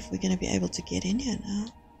don't know if we're going to be able to get in here now.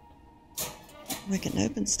 We can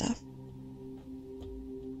open stuff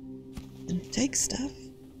and take stuff.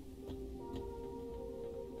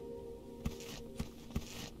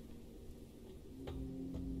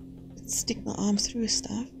 Let's stick my arm through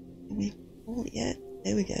stuff. Can we pull? Yeah,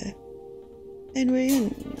 there we go. And we're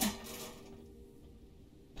in.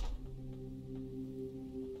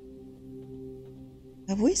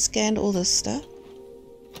 Have we scanned all this stuff?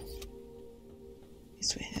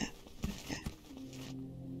 Yes, we have. Okay.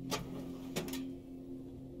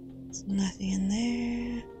 There's nothing in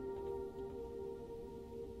there.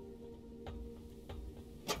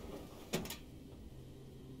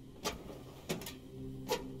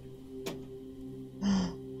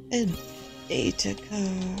 Oh, a data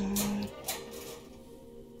code.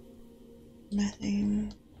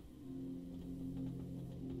 Nothing.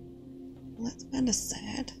 Well, that's kind of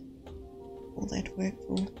sad. All that work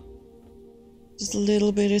for just a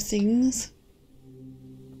little bit of things.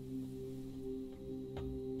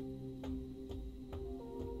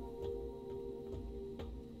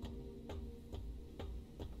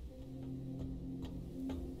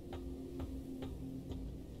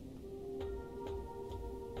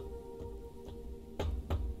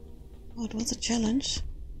 Oh, it was a challenge.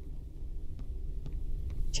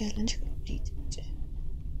 Challenge completed.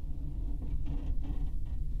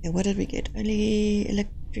 Yeah, what did we get? Only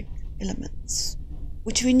electric elements,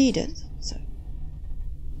 which we needed, so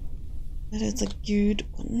that is a good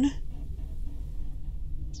one.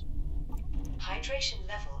 Hydration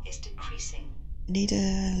level is decreasing. I need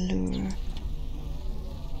a lure.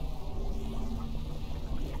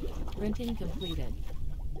 Printing completed.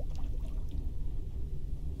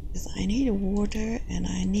 Because I need water and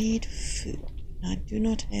I need food. And I do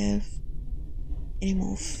not have any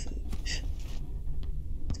more food.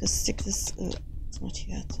 Let's stick this. Oh, it's not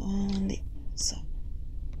here, it's on the side.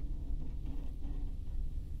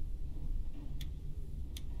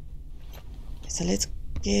 So let's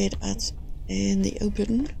get out in the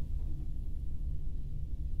open.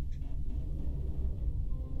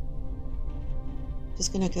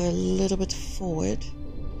 Just gonna go a little bit forward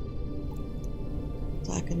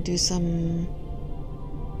so I can do some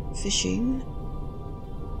fishing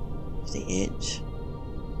to the edge.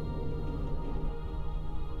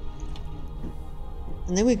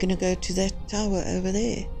 And then we're going to go to that tower over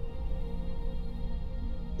there.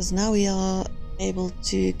 Because now we are able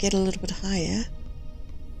to get a little bit higher.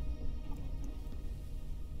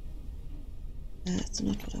 That's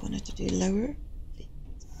not what I wanted to do. Lower, please.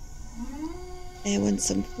 I want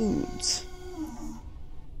some foods.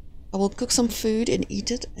 I will cook some food and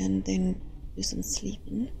eat it and then do some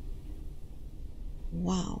sleeping.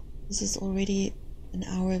 Wow, this is already an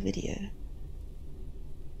hour video.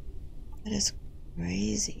 That is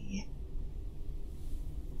crazy.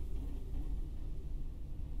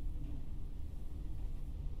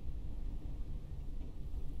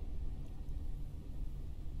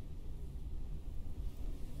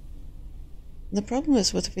 The problem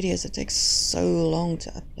is with videos, it takes so long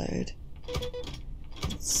to upload.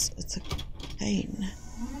 It's a pain.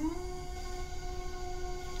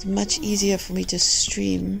 It's much easier for me to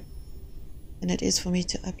stream than it is for me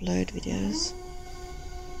to upload videos.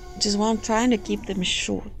 Which is why I'm trying to keep them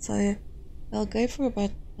short. So I'll go for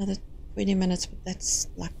about another 20 minutes, but that's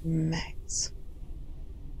like max.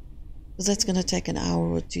 Because that's going to take an hour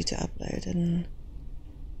or two to upload, and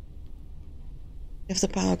if the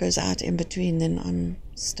power goes out in between, then I'm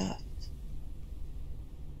stuffed.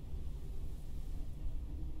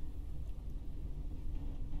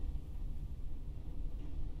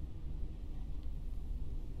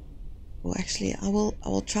 Well, actually, I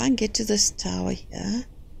will try and get to this tower here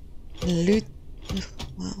and loot.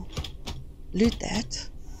 Wow, loot that,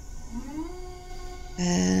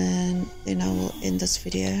 and then I will end this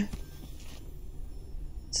video.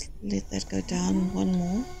 Let's let that go down one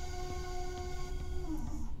more.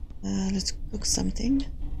 Let's cook something.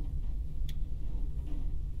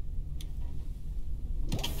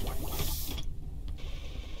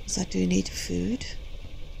 because I do need food.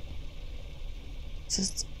 So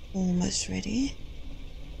it's almost ready.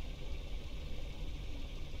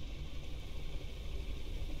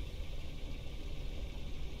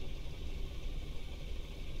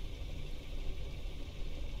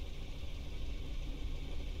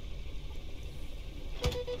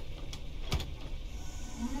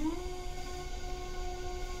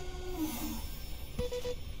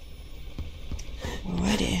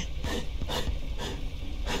 Alrighty.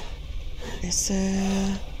 Okay, so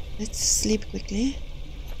let's sleep quickly.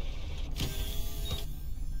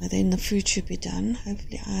 And then the food should be done.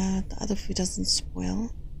 Hopefully the other food doesn't spoil.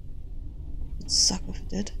 It would suck if it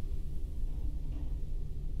did.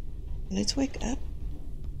 Let's wake up.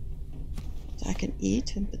 So I can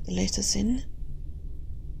eat and put the lettuce in.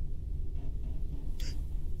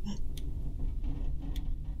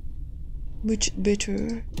 Much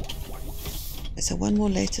better. Okay, so one more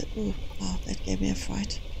lettuce. Oh, wow, that gave me a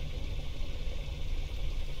fright.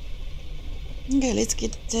 Okay, let's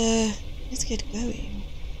get going.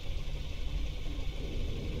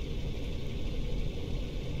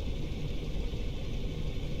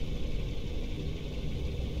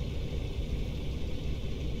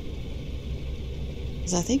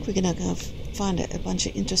 Because I think we're gonna go find a bunch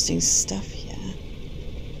of interesting stuff here.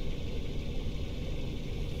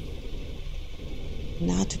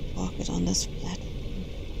 Now to park it on this platform.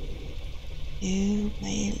 Oh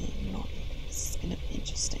my lord, this is gonna be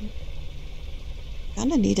interesting.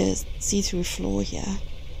 Kinda need a see-through floor here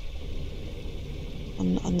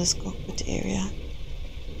on this cockpit area.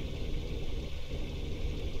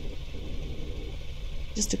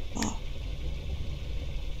 Just to park.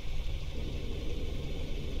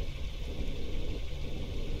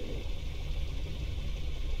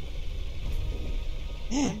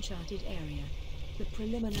 Yeah. Uncharted area. The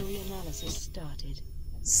preliminary analysis started.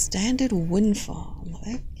 Standard wind farm.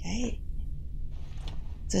 Okay.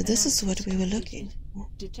 So this is what we were looking for.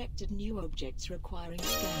 Detected new objects requiring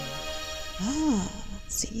scanning. Ah,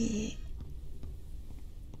 see.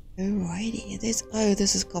 Alrighty. This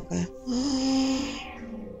is copper.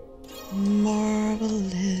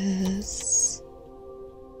 Marvelous.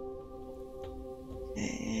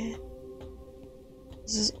 Okay.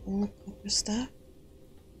 This is all copper stuff.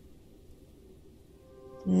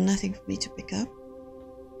 Nothing for me to pick up.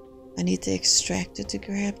 I need the extractor to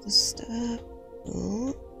grab the stuff.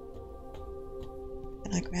 Oh.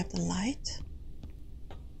 Can I grab the light?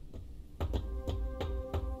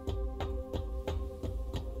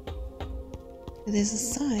 There's a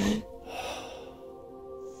sign.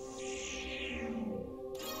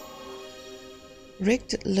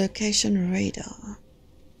 Rigged location radar.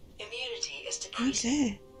 Immunity is decreasing.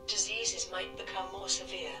 Okay. Diseases might become more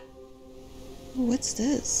severe. Oh, what's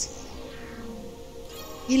this?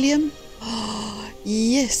 Helium? Oh,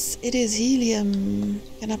 yes, it is helium.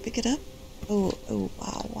 Can I pick it up? Oh,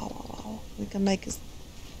 wow. We can make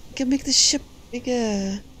the ship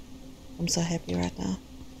bigger. I'm so happy right now.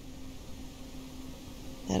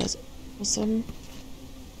 That is awesome.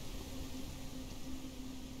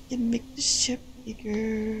 We can make the ship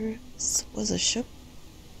bigger. This was a ship.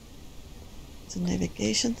 It's a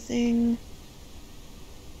navigation thing.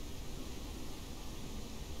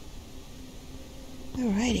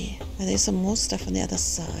 Alrighty, there's some more stuff on the other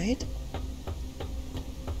side.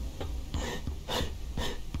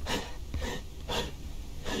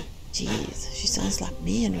 Jeez, she sounds like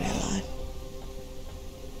me in real life.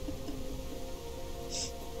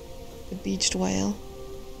 The beached whale.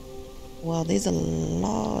 Wow, there's a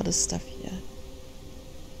lot of stuff here.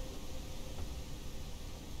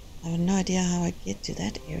 I have no idea how I get to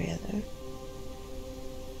that area though.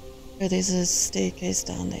 Oh, there's a staircase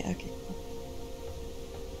down there. Okay, cool.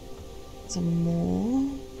 Some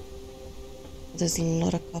more. There's a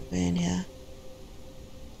lot of copper in here.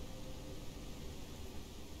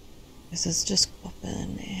 This is just copper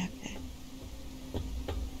in there, okay.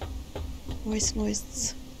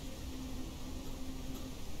 Noise.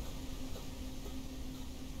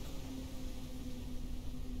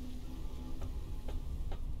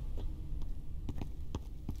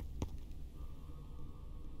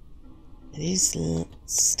 These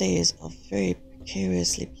stairs are very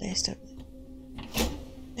precariously placed over there.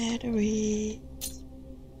 Batteries.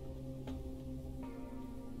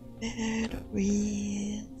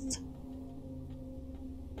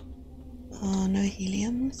 Oh, no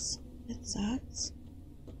heliums. That sucks.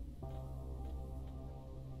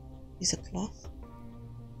 Piece of cloth.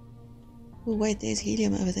 Oh wait, there's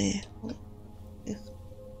helium over there. Oh, ugh.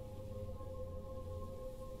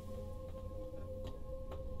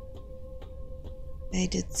 I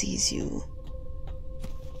did seize you.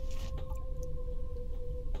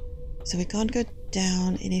 So we can't go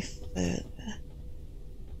down any further.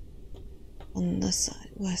 On this side.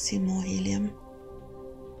 Oh, I see more helium.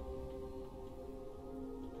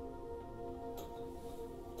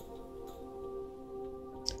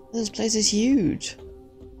 This place is huge.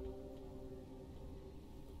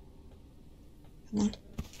 Come on.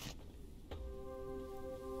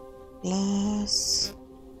 Glass.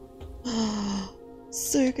 Ah,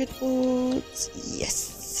 circuit boards.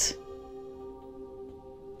 Yes.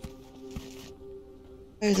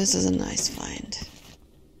 Oh, this is a nice find.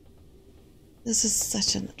 This is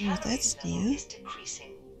such an... Oh, that's new.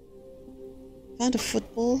 Found a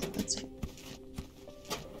football. That's...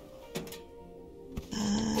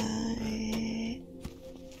 I...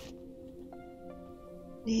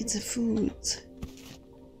 need the food.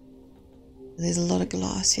 There's a lot of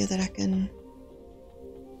glass here that I can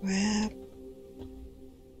grab.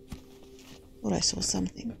 Thought I saw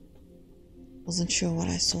something. Wasn't sure what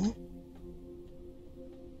I saw.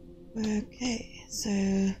 Okay, so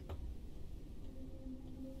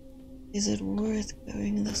is it worth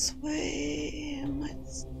going this way? Am I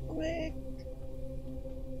quick?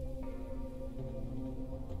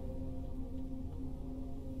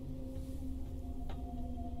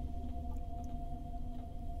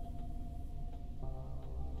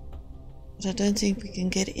 But I don't think we can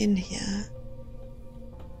get in here.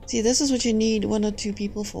 See, this is what you need 1 or 2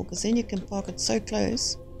 people for, because then you can park it so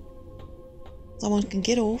close. Someone can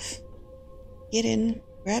get off, get in,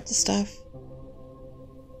 grab the stuff.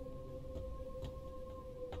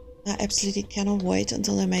 I absolutely cannot wait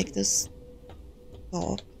until they make this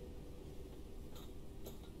stop.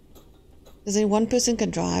 Because then one person can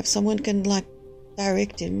drive, someone can like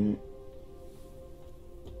direct him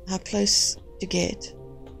how close to get.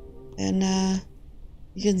 And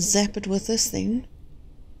you can zap it with this thing.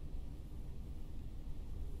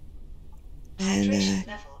 And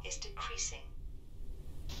level is decreasing.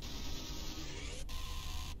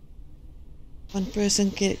 One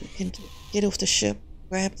person can get off the ship,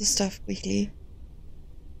 grab the stuff quickly,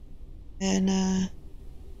 and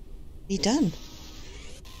be done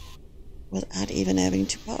without even having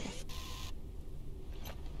to power.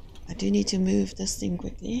 I do need to move this thing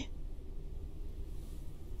quickly.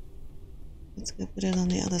 Let's go put it on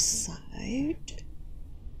the other side.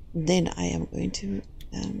 Then I am going to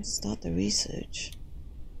start the research.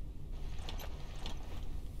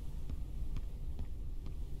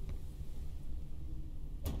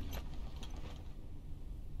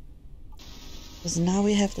 Because now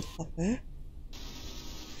we have the copper.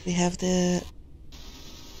 We have that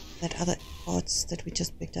other parts that we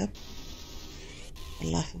just picked up. For the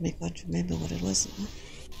life of me, I can't remember what it was now.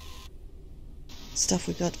 Stuff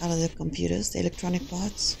we got out of the computers, the electronic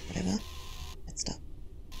parts, whatever. That stuff.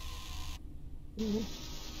 Ooh.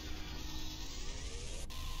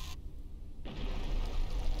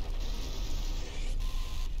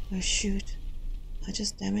 Oh shoot, I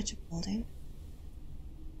just damaged a building.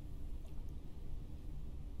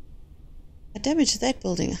 I damaged that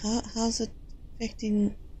building. How's it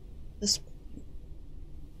affecting this building?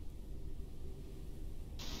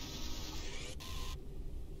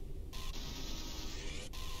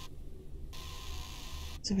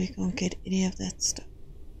 So we can't get any of that stuff.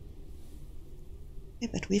 Okay,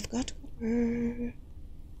 but we've got copper.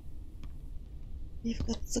 We've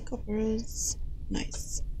got the coppers.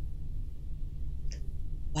 Nice.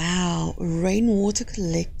 Wow, rainwater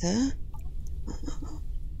collector.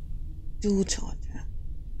 Dual charger.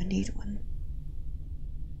 I need one.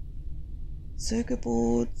 Circuit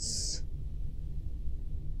boards.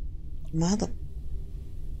 Mother.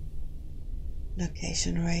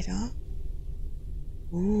 Location radar.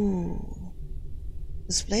 Ooh.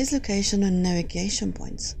 Displays location and navigation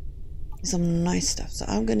points. Some nice stuff. So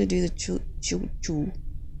I'm going to do the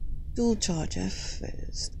dual charger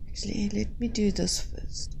first. Actually, let me do this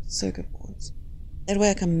first. Circuit boards. That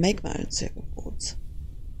way I can make my own circuit boards.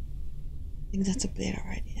 I think that's a better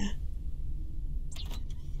idea.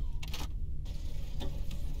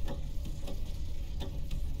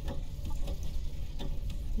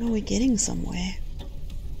 No, we're getting somewhere.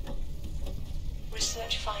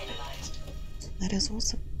 Research finalized. That is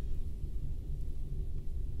awesome.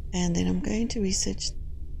 And then I'm going to research.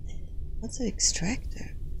 What's an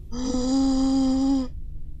extractor?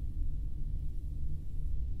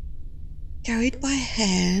 Carried by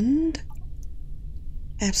hand?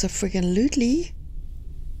 Abso-freaking-lutely.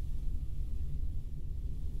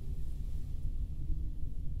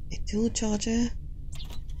 A tool charger.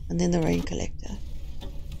 And then the rain collector.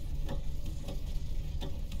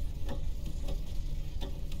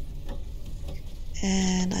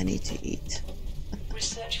 And I need to eat.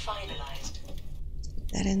 Research finalized.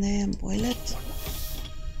 that in there and boil it.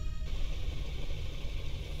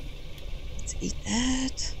 Let's eat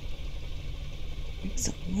that. Drink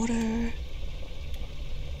some water.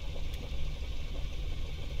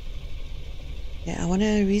 Yeah, I want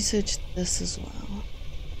to research this as well.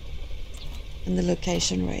 And the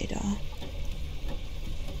location radar.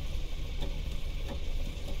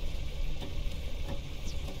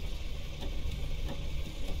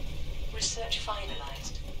 Research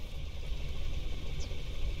finalized.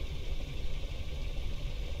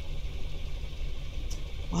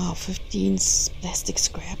 Wow, 15 plastic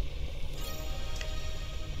scrap.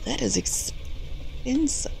 That is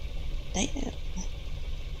expensive. Damn.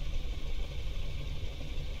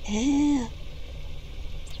 Yeah.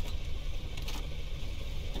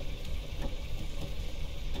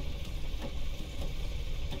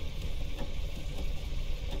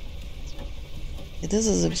 This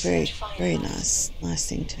is a very nice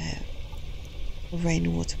thing to have. A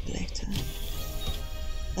rainwater collector.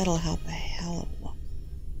 That'll help a hell of a lot.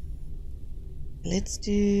 Let's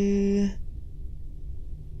do...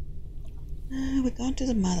 we can't do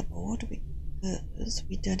the motherboard because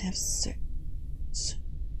we don't have circuits.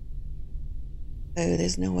 Oh,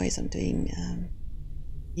 there's no ways I'm doing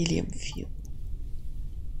helium fuel.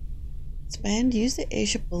 Expand. Use the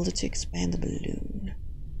airship builder to expand the balloon.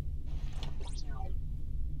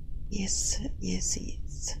 Yes, yes,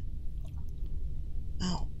 yes.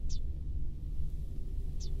 Ow.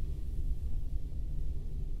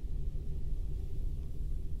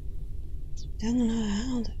 Don't know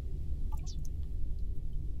how to...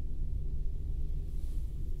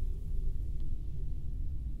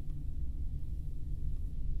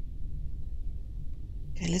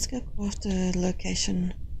 Okay, let's go craft the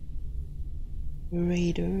location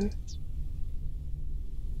radar.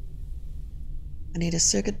 I need a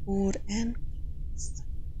circuit board and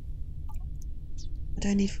what do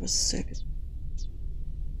I need for a circuit?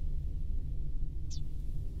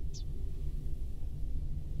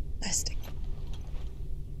 Plastic.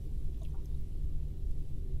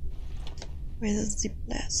 Where is the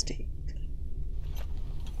plastic?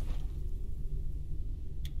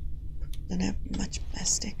 Don't have much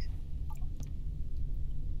plastic.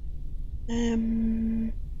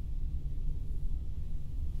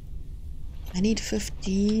 I need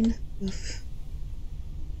 15. Oof.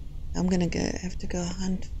 I'm gonna have to go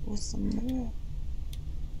hunt for some more.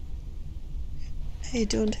 I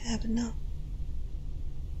don't have enough.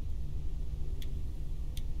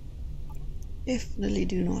 Definitely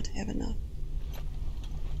do not have enough.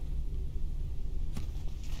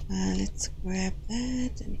 Let's grab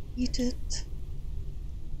that and eat it.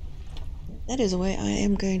 That is where I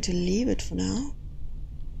am going to leave it for now.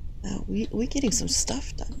 We're getting some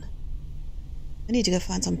stuff done. I need to go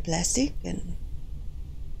find some plastic and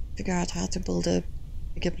figure out how to build a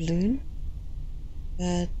bigger balloon.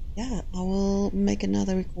 But yeah, I will make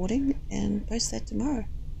another recording and post that tomorrow.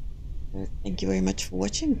 Thank you very much for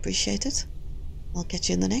watching. Appreciate it. I'll catch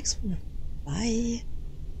you in the next one. Bye.